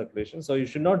systemic circulation. So you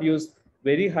should not use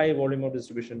very high volume of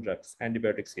distribution drugs,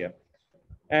 antibiotics here.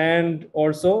 And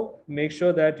also make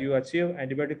sure that you achieve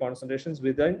antibiotic concentrations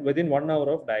within 1 hour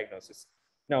of diagnosis.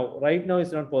 Now, right now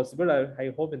it's not possible.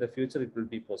 I hope in the future it will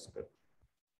be possible.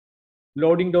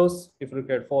 Loading dose, if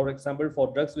required. For example,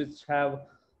 for drugs which have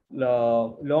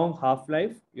long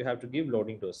half-life, you have to give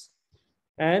loading dose.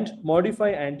 And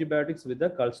modify antibiotics with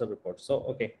the culture report. So,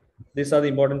 okay, these are the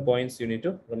important points you need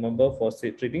to remember for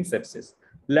treating sepsis.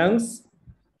 Lungs,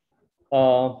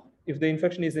 if the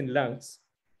infection is in lungs,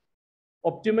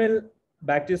 optimal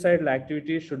bactericidal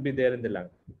activity should be there in the lung.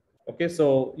 Okay,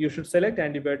 so you should select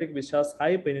antibiotic which has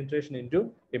high penetration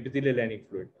into epithelial lining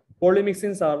fluid.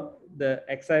 Polymyxins are the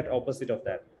exact opposite of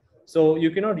that. So you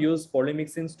cannot use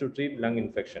polymyxins to treat lung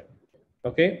infection.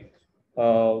 Okay,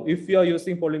 if you are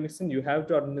using polymyxin, you have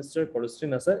to administer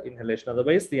colistin as an inhalation.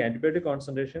 Otherwise, the antibiotic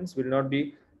concentrations will not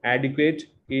be adequate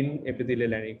in epithelial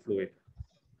lining fluid.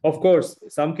 Of course,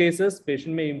 some cases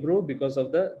patient may improve because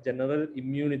of the general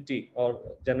immunity or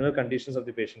general conditions of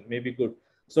the patient may be good.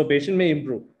 So patient may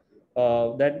improve.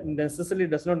 That necessarily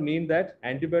does not mean that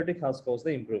antibiotic has caused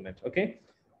the improvement. Okay.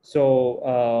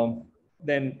 So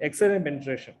then excellent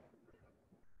penetration.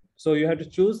 So you have to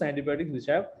choose antibiotics which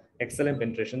have excellent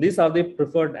penetration. These are the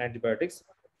preferred antibiotics: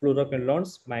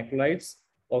 fluoroquinolones, macrolides,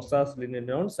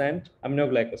 oxazolinones, and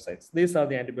aminoglycosides. These are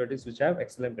the antibiotics which have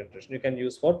excellent penetration. You can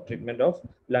use for treatment of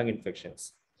lung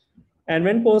infections. And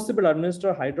when possible,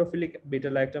 administer hydrophilic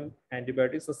beta-lactam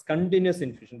antibiotics as continuous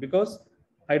infusion, because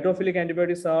hydrophilic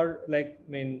antibiotics are like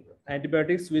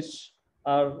antibiotics which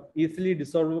are easily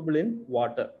dissolvable in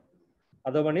water.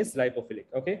 Other one is lipophilic.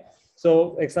 Okay,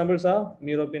 so examples are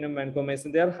meropenem,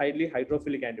 vancomycin. They are highly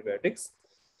hydrophilic antibiotics,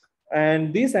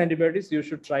 and these antibiotics you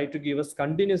should try to give us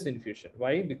continuous infusion.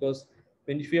 Why? Because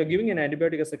if you are giving an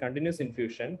antibiotic as a continuous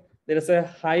infusion, there is a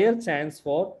higher chance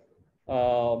for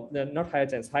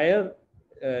higher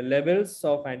levels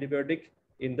of antibiotic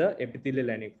in the epithelial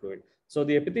lining fluid. So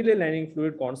the epithelial lining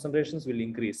fluid concentrations will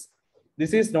increase.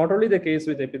 This is not only the case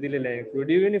with epithelial lining fluid,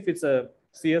 even if it's a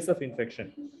CSF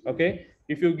infection. Okay,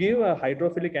 if you give a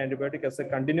hydrophilic antibiotic as a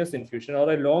continuous infusion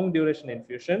or a long duration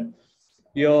infusion,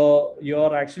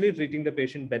 you're actually treating the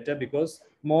patient better because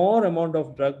more amount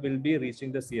of drug will be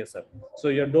reaching the CSF. So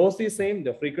your dose is same,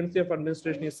 the frequency of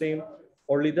administration is same,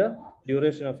 only the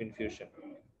duration of infusion.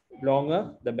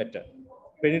 Longer, the better.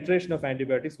 Penetration of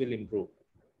antibiotics will improve.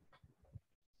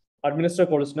 Administer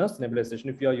colistinous nebulization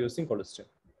if you are using colistin.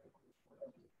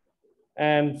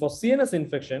 And for CNS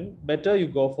infection, better you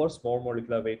go for small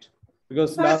molecular weight.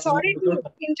 Because sorry to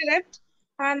interrupt.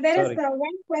 And there is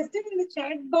one question in the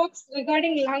chat box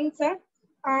regarding lungs.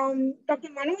 Dr.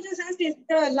 Manoj has asked, is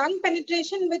the lung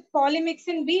penetration with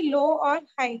polymyxin be low or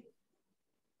high?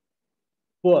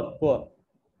 Poor.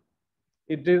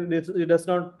 It does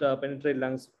not penetrate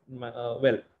lungs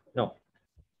well. No.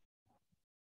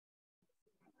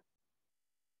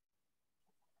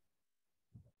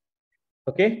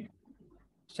 Okay.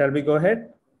 Shall we go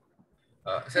ahead?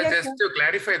 So yes, just to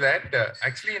clarify that,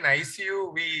 actually in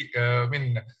ICU,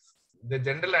 the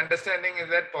general understanding is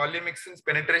that polymyxin's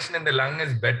penetration in the lung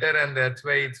is better, and that's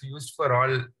why it's used for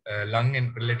all lung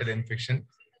and related infection.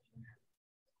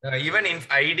 Even in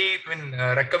ID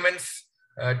recommends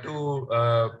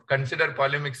to consider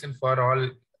polymyxin for all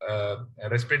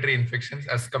respiratory infections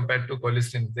as compared to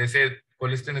colistin. They say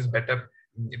colistin is better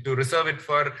to reserve it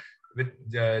for with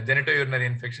genitourinary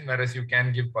infection, whereas you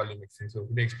can give polymyxin. So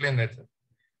could you explain that, sir?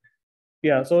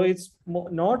 Yeah, so it's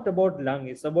not about lung,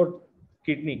 it's about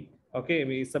kidney. Okay,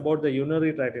 it's about the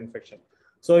urinary tract infection.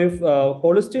 So if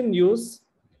colistin use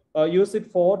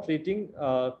it for treating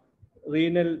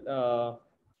renal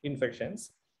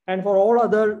infections, and for all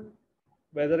other,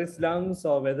 whether it's lungs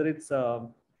or whether it's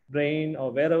brain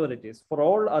or wherever it is, for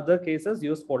all other cases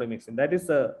use polymyxin. That is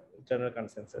the general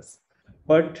consensus.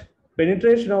 But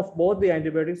penetration of both the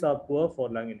antibiotics are poor for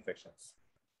lung infections.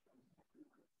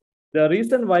 The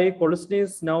reason why colistin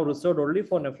is now reserved only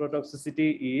for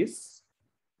nephrotoxicity is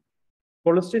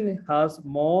colistin has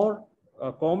more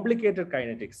complicated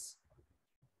kinetics.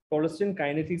 Colistin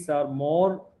kinetics are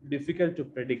more difficult to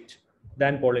predict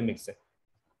than polymyxin.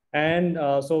 And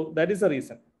so that is the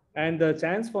reason. And the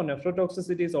chance for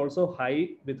nephrotoxicity is also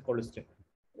high with colistin.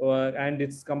 And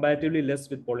it's comparatively less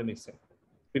with polymyxin,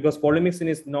 because polymyxin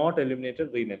is not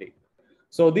eliminated renally.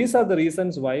 So these are the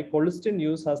reasons why colistin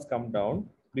use has come down,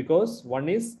 because one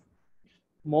is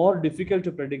more difficult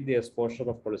to predict the exposure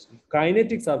of colistin.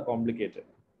 Kinetics are complicated,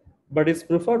 but it's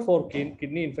preferred for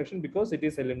kidney infection because it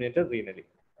is eliminated renally.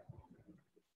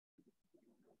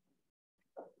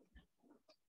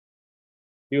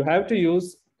 You have to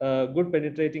use a good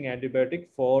penetrating antibiotic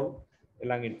for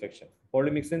lung infection.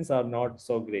 Polymyxins are not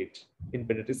so great in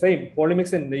penetrating. Same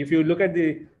polymyxin, if you look at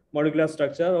the molecular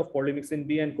structure of polymyxin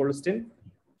B and colistin,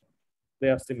 they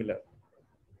are similar.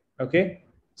 Okay,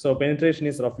 so penetration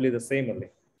is roughly the same only.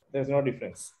 There's no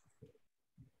difference.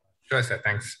 Sure, sir.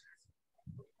 Thanks.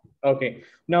 Okay,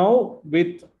 now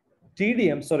with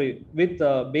TDM, sorry, with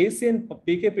Bayesian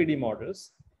PKPD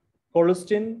models,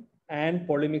 colistin and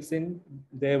polymyxin,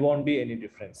 there won't be any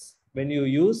difference. When you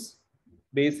use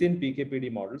Bayesian PKPD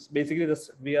models, basically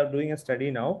we are doing a study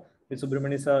now with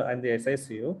Subramani sir and the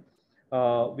SICU.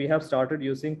 We have started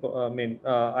using,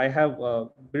 I have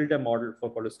built a model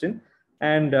for colistin,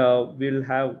 and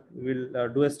we'll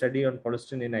do a study on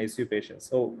colistin in ICU patients.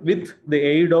 So with the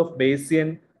aid of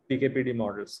Bayesian PKPD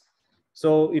models.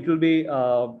 So it will be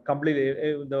completely,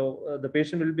 the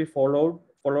patient will be followed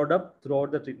up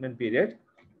throughout the treatment period,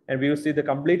 and we will see the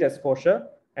complete exposure,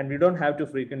 and we don't have to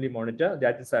frequently monitor.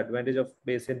 That is the advantage of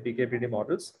Bayesian PKPD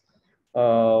models.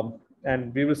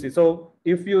 And we will see. So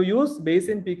if you use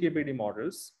Bayesian PKPD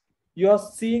models, you are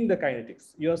seeing the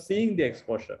kinetics, you are seeing the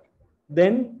exposure.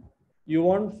 Then you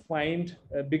won't find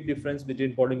a big difference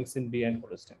between polymyxin B and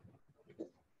colistin.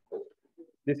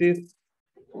 This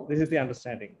is the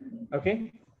understanding.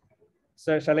 Okay.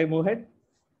 So shall I move ahead?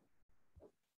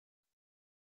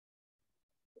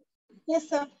 Yes,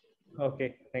 sir.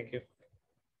 Okay, thank you.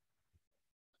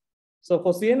 So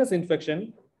for CNS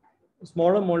infection,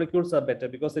 smaller molecules are better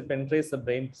because it penetrates the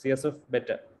brain, CSF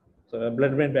better. So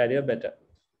blood-brain barrier better.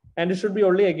 And it should be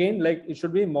only, again, like it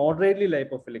should be moderately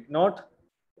lipophilic, not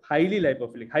highly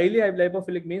lipophilic. Highly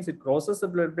lipophilic means it crosses the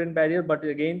blood-brain barrier, but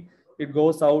again, it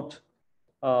goes out.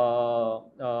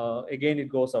 Again, it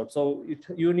goes out. So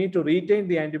you need to retain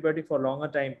the antibiotic for longer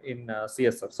time in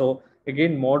CSF. So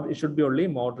again, it should be only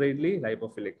moderately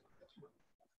lipophilic.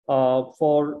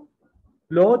 For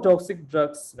low toxic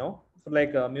drugs,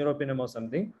 like meropenem or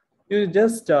something, you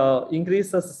just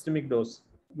increase the systemic dose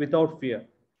without fear.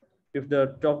 If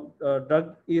the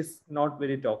drug is not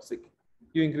very toxic,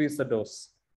 you increase the dose.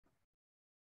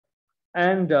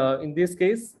 And in this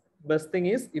case, best thing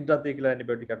is intrathecal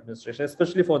antibiotic administration,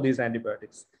 especially for these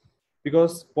antibiotics.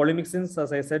 Because polymyxins,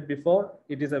 as I said before,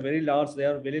 it is they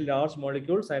are very large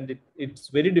molecules, and it's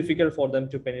very difficult for them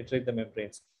to penetrate the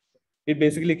membranes. It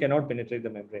basically cannot penetrate the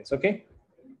membranes, okay?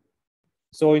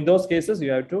 So in those cases,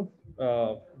 you have to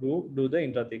do the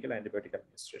intrathecal antibiotic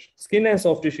administration. Skin and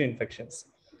soft tissue infections.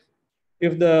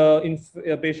 If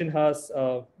the patient has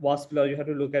vascular, you have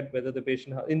to look at whether the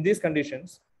patient has, in these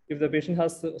conditions, if the patient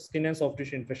has skin and soft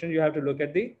tissue infection, you have to look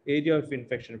at the area of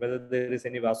infection, whether there is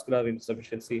any vascular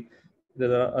insufficiency,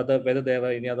 whether there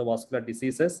are any other vascular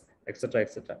diseases, etc.,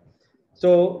 etc.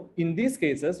 So in these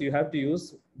cases, you have to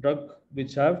use drug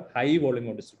which have high volume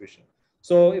of distribution.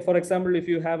 So for example, if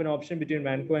you have an option between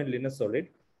Vanco and linezolid,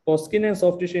 for skin and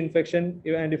soft tissue infection,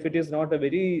 and if it is not a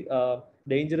very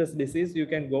dangerous disease, you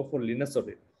can go for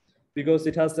linezolid because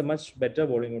it has a much better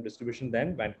volume of distribution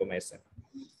than vancomycin.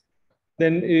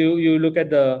 Then you look at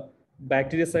the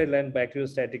bactericidal and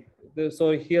bacteriostatic.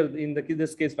 So here in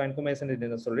this case, vancomycin and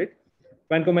linezolid.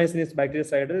 Vancomycin is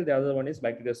bactericidal, the other one is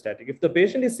bacteriostatic. If the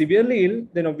patient is severely ill,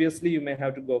 then obviously you may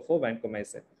have to go for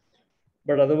vancomycin.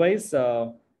 But otherwise,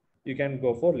 you can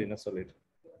go for linezolid.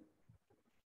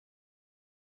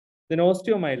 Then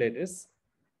osteomyelitis.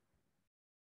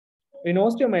 In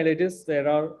osteomyelitis, there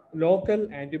are local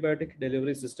antibiotic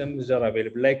delivery systems which are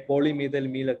available, like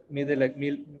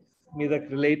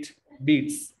polymethylmethacrylate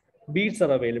beads. Beads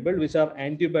are available, which are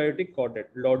antibiotic coated,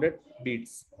 loaded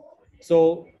beads.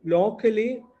 So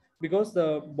locally, because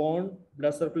the bone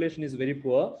blood circulation is very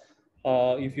poor,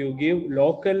 if you give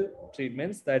local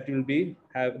treatments, that will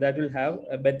have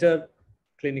a better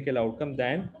clinical outcome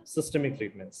than systemic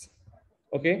treatments.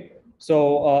 Okay,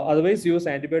 so otherwise use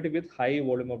antibiotic with high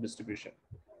volume of distribution.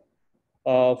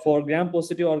 For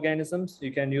gram-positive organisms,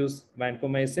 you can use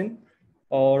vancomycin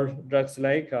or drugs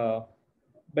like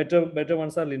better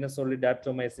ones are linezolid,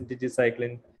 daptomycin,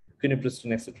 tigecycline,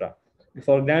 quinipristine, etc.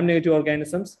 For gram-negative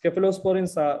organisms,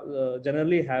 cephalosporins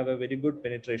generally have a very good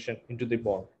penetration into the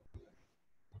bone.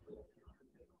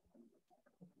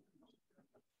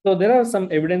 So there are some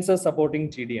evidences supporting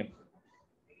TDM.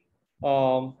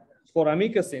 For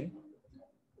amikacin,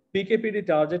 PKPD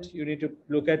target you need to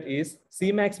look at is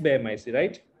Cmax by MIC,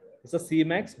 right? It's a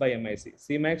Cmax by MIC.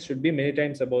 Cmax should be many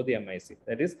times above the MIC.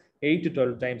 That is 8 to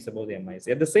 12 times above the MIC.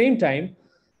 At the same time,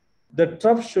 the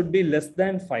trough should be less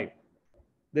than 5.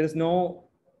 There is no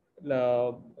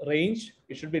range.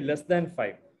 It should be less than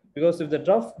 5. Because if the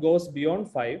trough goes beyond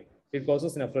 5, it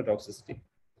causes nephrotoxicity.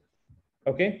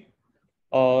 Okay.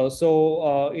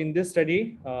 In this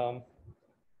study, you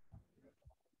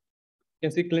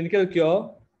can see clinical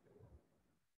cure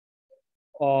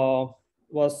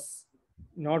was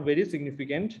not very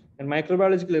significant, and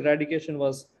microbiological eradication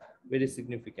was very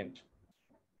significant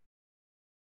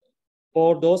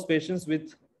for those patients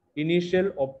with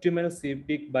initial optimal C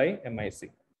peak by MIC.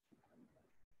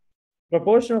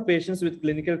 Proportion of patients with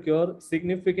clinical cure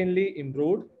significantly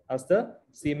improved as the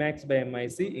Cmax by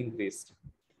MIC increased.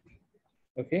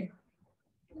 Okay.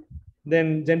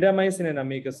 Then gentamicin and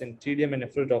amikacin, TDM and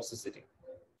nephrotoxicity.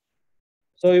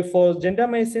 So if for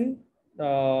gentamicin,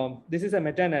 this is a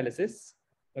meta-analysis.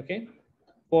 Okay.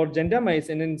 For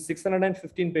gentamicin, in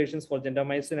 615 patients for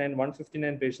gentamicin and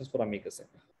 159 patients for amikacin.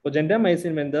 For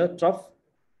gentamicin, when the trough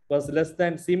was less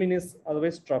than, Cmin is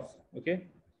otherwise trough, okay,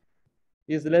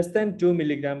 is less than 2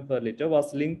 milligram per liter,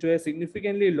 was linked to a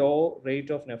significantly low rate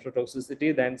of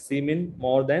nephrotoxicity than Cmin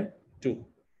more than 2.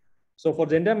 So for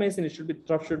gentamicin,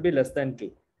 trough should be less than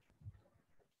 2.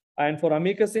 And for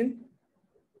amikacin,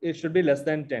 it should be less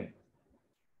than 10.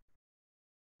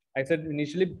 I said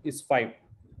initially is 5.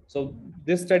 So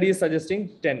this study is suggesting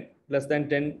 10, less than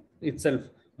 10 itself.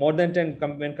 More than 10,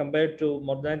 when compared to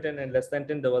more than 10 and less than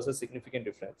 10, there was a significant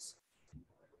difference.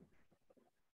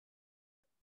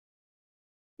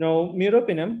 Now,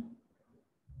 meropenem.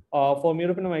 For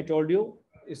meropenem, I told you,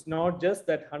 it's not just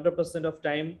that 100% of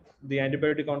time the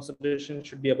antibiotic concentration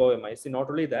should be above MIC. Not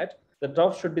only that, the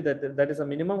trough should be that is a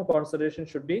minimum concentration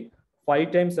should be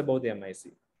 5 times above the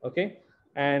MIC. Okay,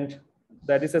 and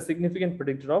that is a significant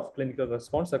predictor of clinical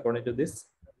response according to this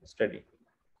study.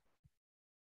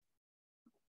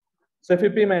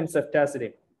 Cefepime and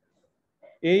ceftazidime.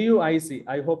 AUIC,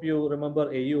 I hope you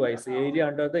remember AUIC, area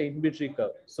under the in-between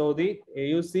curve. So the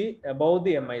AUC above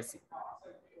the MIC.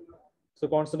 So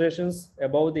concentrations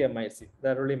above the MIC,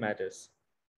 that really matters.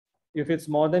 If it's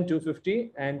more than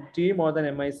 250 and T more than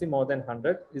MIC more than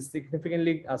 100 is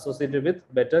significantly associated with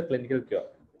better clinical cure.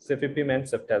 Cefepime and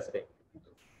ceftazidime.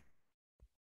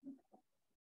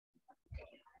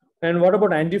 And what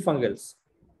about antifungals?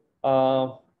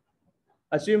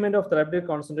 Achievement of therapeutic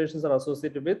concentrations are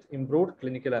associated with improved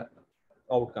clinical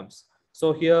outcomes.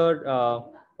 So here,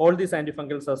 all these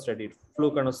antifungals are studied: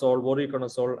 fluconazole,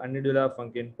 voriconazole,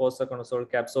 anidulafunkin, posaconazole,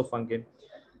 capsofunkin.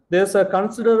 There's a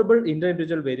considerable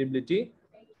inter-individual variability,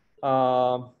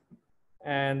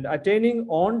 and attaining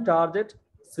on-target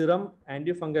serum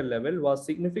antifungal level was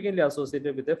significantly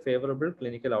associated with a favorable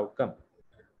clinical outcome,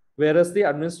 whereas the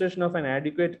administration of an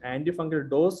adequate antifungal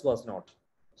dose was not.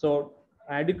 So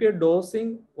adequate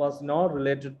dosing was not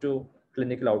related to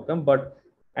clinical outcome, but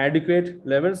adequate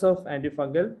levels of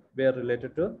antifungal were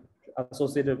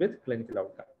associated with clinical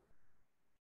outcome.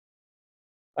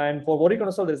 And for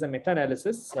voriconazole, there is a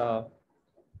meta-analysis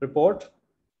report.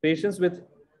 Patients with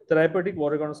therapeutic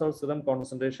voriconazole serum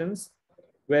concentrations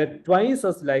were twice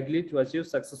as likely to achieve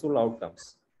successful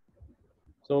outcomes.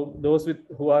 So those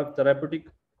who have therapeutic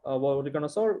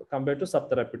voriconazole compared to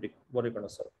subtherapeutic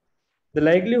voriconazole. The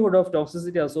likelihood of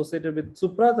toxicity associated with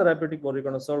supratherapeutic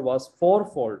voriconazole was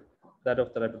 4-fold that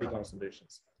of therapeutic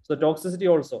concentrations. So toxicity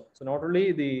also. So not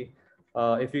only the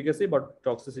efficacy, but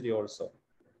toxicity also.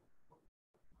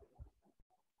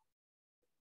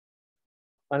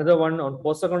 Another one on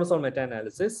posaconazole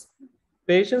meta-analysis.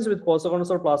 Patients with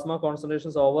posaconazole plasma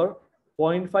concentrations over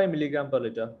 0.5 milligram per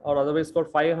liter, or otherwise called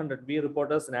 500, we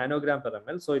report as nanogram per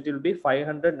ml. So it will be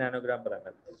 500 nanogram per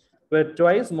ml. We're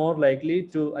twice more likely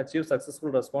to achieve successful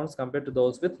response compared to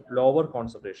those with lower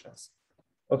concentrations.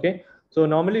 Okay, so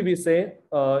normally we say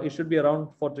it should be around,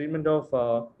 for treatment of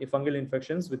fungal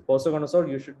infections with posaconazole,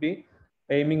 you should be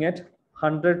aiming at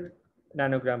 100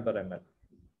 nanogram per ml.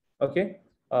 Okay,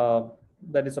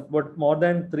 that is about more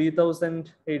than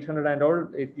 3,800 and all.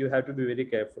 You have to be very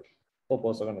careful for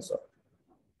posaconazole.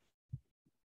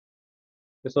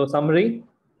 So summary,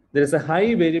 there is a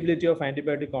high variability of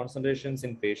antibiotic concentrations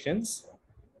in patients.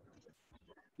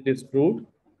 It is proved.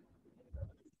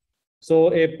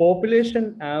 So a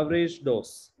population average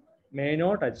dose may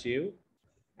not achieve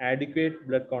adequate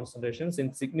blood concentrations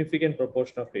in significant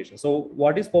proportion of patients. So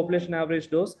what is population average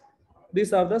dose?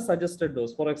 These are the suggested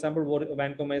dose. For example,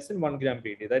 vancomycin 1 gram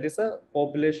PD. That is a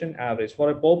population average.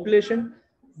 For a population,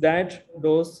 that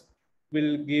dose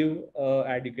will give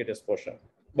adequate exposure.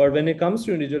 But when it comes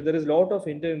to individual, there is a lot of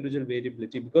inter-individual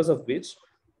variability, because of which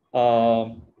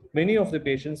many of the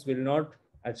patients will not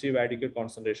achieve adequate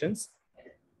concentrations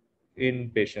in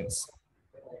patients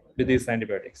with these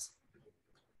antibiotics.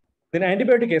 Then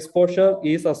antibiotic exposure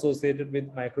is associated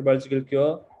with microbiological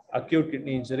cure, acute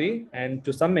kidney injury, and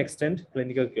to some extent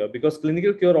clinical cure, because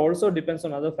clinical cure also depends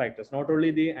on other factors, not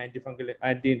only the antifungal,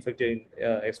 anti-infective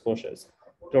exposures.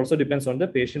 It also depends on the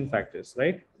patient factors,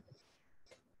 right?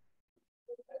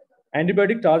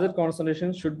 Antibiotic target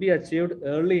concentration should be achieved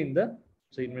early in the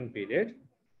treatment period.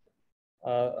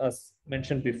 As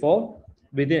mentioned before,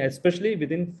 especially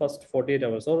within first 48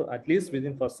 hours, or at least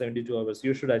within first 72 hours,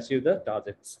 you should achieve the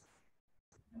targets.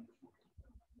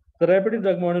 Therapeutic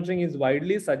drug monitoring is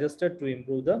widely suggested to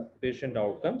improve the patient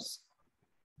outcomes.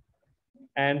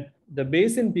 And the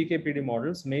Bayesian PK/PD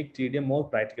models make TDM more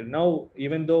practical. Now,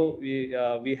 even though we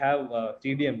have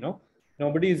TDM,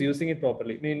 nobody is using it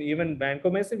properly. I mean, even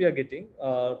vancomycin we are getting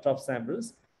tough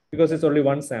samples, because it's only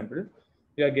one sample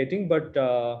we are getting, but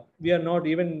we are not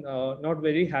even not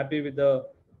very happy with the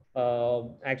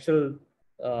actual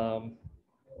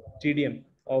TDM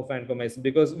of vancomycin,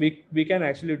 because we can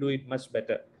actually do it much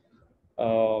better.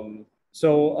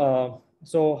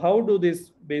 So how do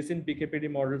these Bayesian PK/PD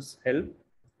models help?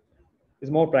 Is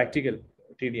more practical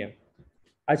TDM.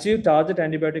 Achieve target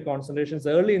antibiotic concentrations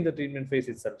early in the treatment phase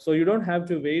itself. So you don't have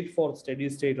to wait for steady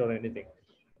state or anything.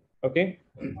 Okay.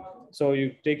 So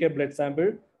you take a blood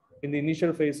sample in the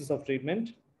initial phases of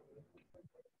treatment.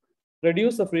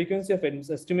 Reduce the frequency of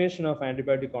estimation of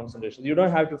antibiotic concentrations. You don't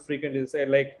have to frequently say,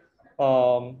 like,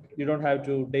 you don't have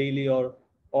to daily or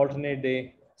alternate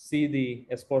day see the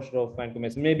exposure of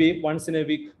vancomycin. Maybe once in a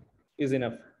week is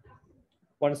enough.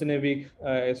 Once in a week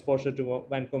exposure to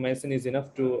vancomycin is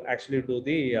enough to actually do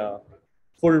the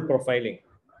full profiling,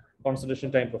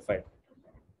 concentration time profile.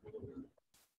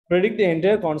 Predict the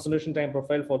entire concentration time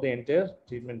profile for the entire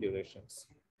treatment durations.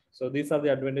 So these are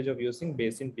the advantage of using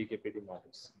Bayesian PK/PD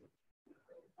models.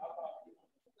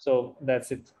 So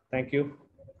that's it. Thank you.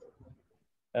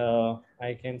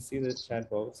 I can see the chat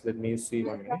box. Let me see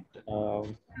 1 minute.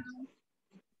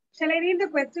 Shall I read the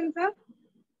question, sir?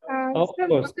 Of from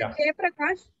course, Dr. yeah.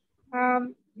 Jayaprakash.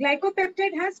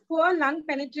 Glycopeptide has poor lung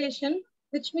penetration,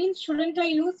 which means shouldn't I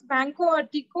use Banco or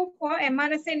Tico for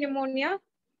MRSA pneumonia?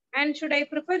 And should I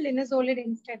prefer linezolid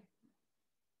instead?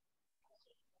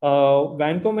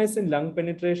 Vancomycin lung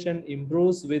penetration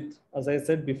improves with, as I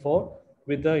said before,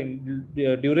 with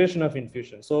the duration of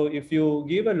infusion. So if you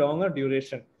give a longer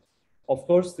duration, of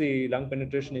course, the lung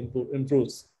penetration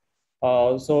improves.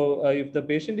 So if the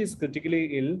patient is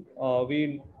critically ill,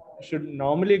 we should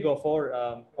normally go for,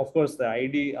 of course, the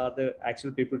ID are the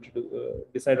actual people to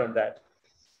decide on that.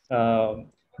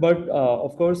 But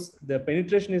of course, the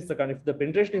penetration is if the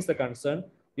penetration is the concern,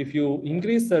 if you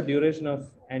increase the duration of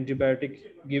antibiotic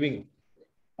giving,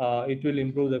 it will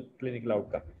improve the clinical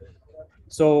outcome.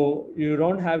 So you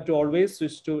don't have to always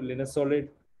switch to linezolid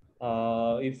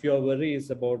if your worry is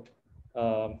about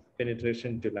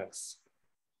penetration to lungs.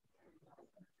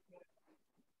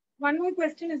 One more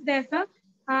question is there, sir.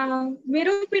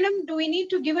 Meropenem, do we need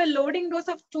to give a loading dose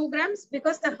of 2 grams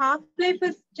because the half-life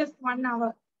is just 1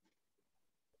 hour?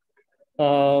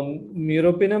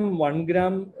 Meropenem 1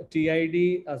 gram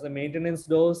TID as a maintenance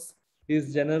dose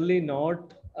is generally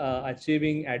not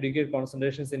achieving adequate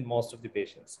concentrations in most of the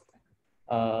patients.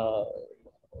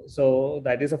 So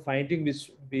that is a finding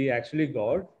which we actually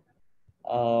got.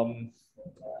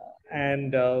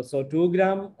 So 2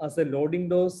 gram as a loading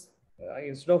dose,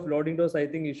 instead of loading dose, I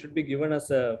think it should be given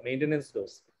as a maintenance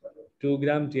dose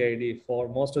 2-gram TID for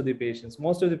most of the patients.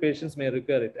 Most of the patients may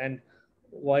require it. And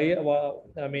why?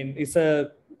 I mean, it's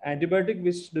a antibiotic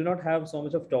which do not have so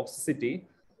much of toxicity,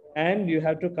 and you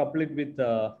have to couple it with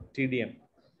TDM.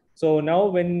 So now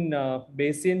when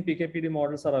Bayesian PKPD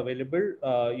models are available,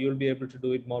 you'll be able to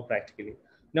do it more practically.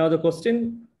 Now the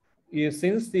question is,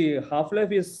 since the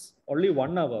half-life is only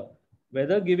 1 hour,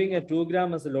 whether giving a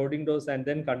 2-gram as a loading dose and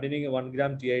then continuing a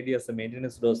 1-gram TID as a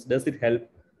maintenance dose, does it help?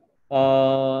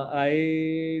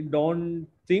 I don't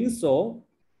think so.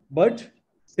 But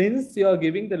since you are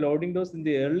giving the loading dose in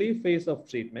the early phase of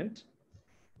treatment,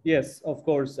 yes, of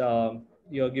course,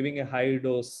 you're giving a high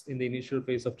dose in the initial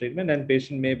phase of treatment and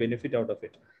patient may benefit out of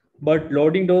it. But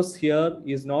loading dose here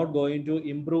is not going to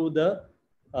improve the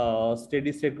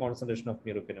steady state concentration of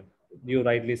meropenem. You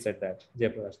rightly said that,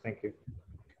 Jayaprakash. Thank you.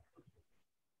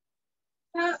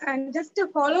 And just to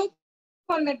follow up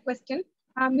on that question,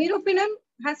 meropenem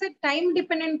has a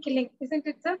time-dependent killing, isn't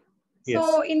it, sir? Yes.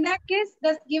 So in that case,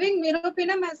 does giving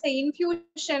meropenem as an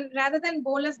infusion rather than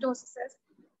bolus doses,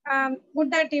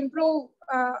 would that improve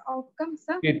outcomes,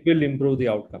 sir? It will improve the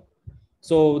outcome.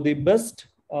 So the best,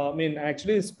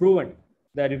 actually it's proven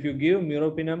that if you give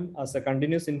meropenem as a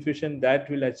continuous infusion, that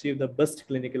will achieve the best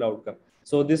clinical outcome.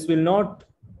 So this will not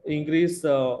increase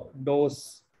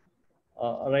dose,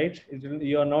 right?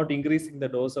 You are not increasing the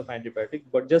dose of antibiotic,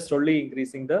 but just only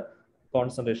increasing the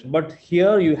concentration. But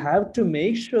here you have to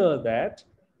make sure that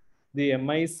the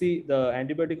MIC, the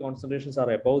antibiotic concentrations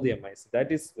are above the MIC.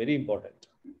 That is very important.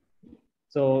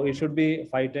 So it should be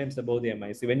 5 times above the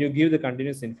MIC. When you give the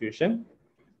continuous infusion,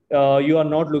 you are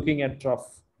not looking at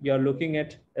trough. You are looking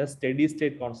at a steady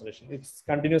state concentration. It's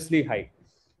continuously high.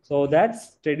 So that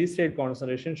steady state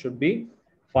concentration should be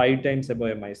 5 times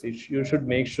above MIC. You should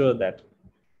make sure that.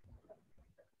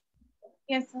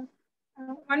 Yes, sir.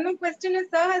 One more question is,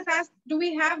 sir has asked, do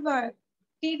we have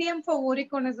TDM for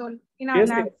voriconazole in our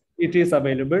lab? Yes, it is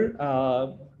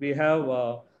available. We have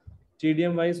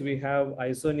TDM wise, we have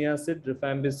isoniazid,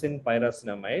 rifampicin,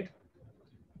 pyrazinamide.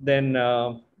 Then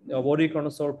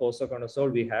voriconazole,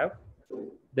 posaconazole we have.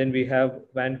 Then we have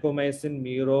vancomycin,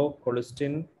 miro,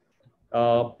 colistin,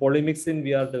 polymyxin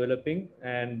we are developing,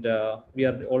 and we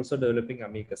are also developing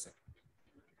amikacin.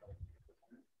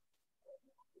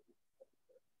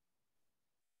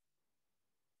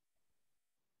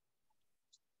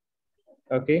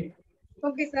 Okay.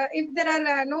 Okay, sir. If there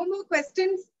are no more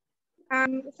questions,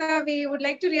 sir, we would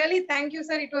like to really thank you,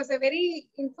 sir. It was a very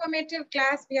informative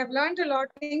class. We have learned a lot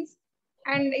of things,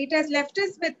 and it has left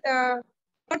us with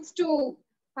thoughts to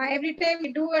every time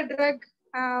we do a drug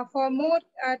for more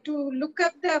to look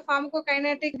up the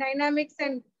pharmacokinetic dynamics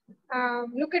and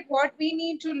look at what we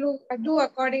need to do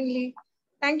accordingly.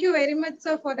 Thank you very much,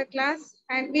 sir, for the class,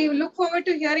 and we look forward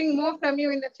to hearing more from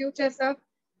you in the future, sir.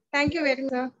 Thank you very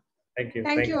much, sir. Thank you.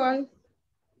 Thank you all.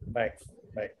 Bye.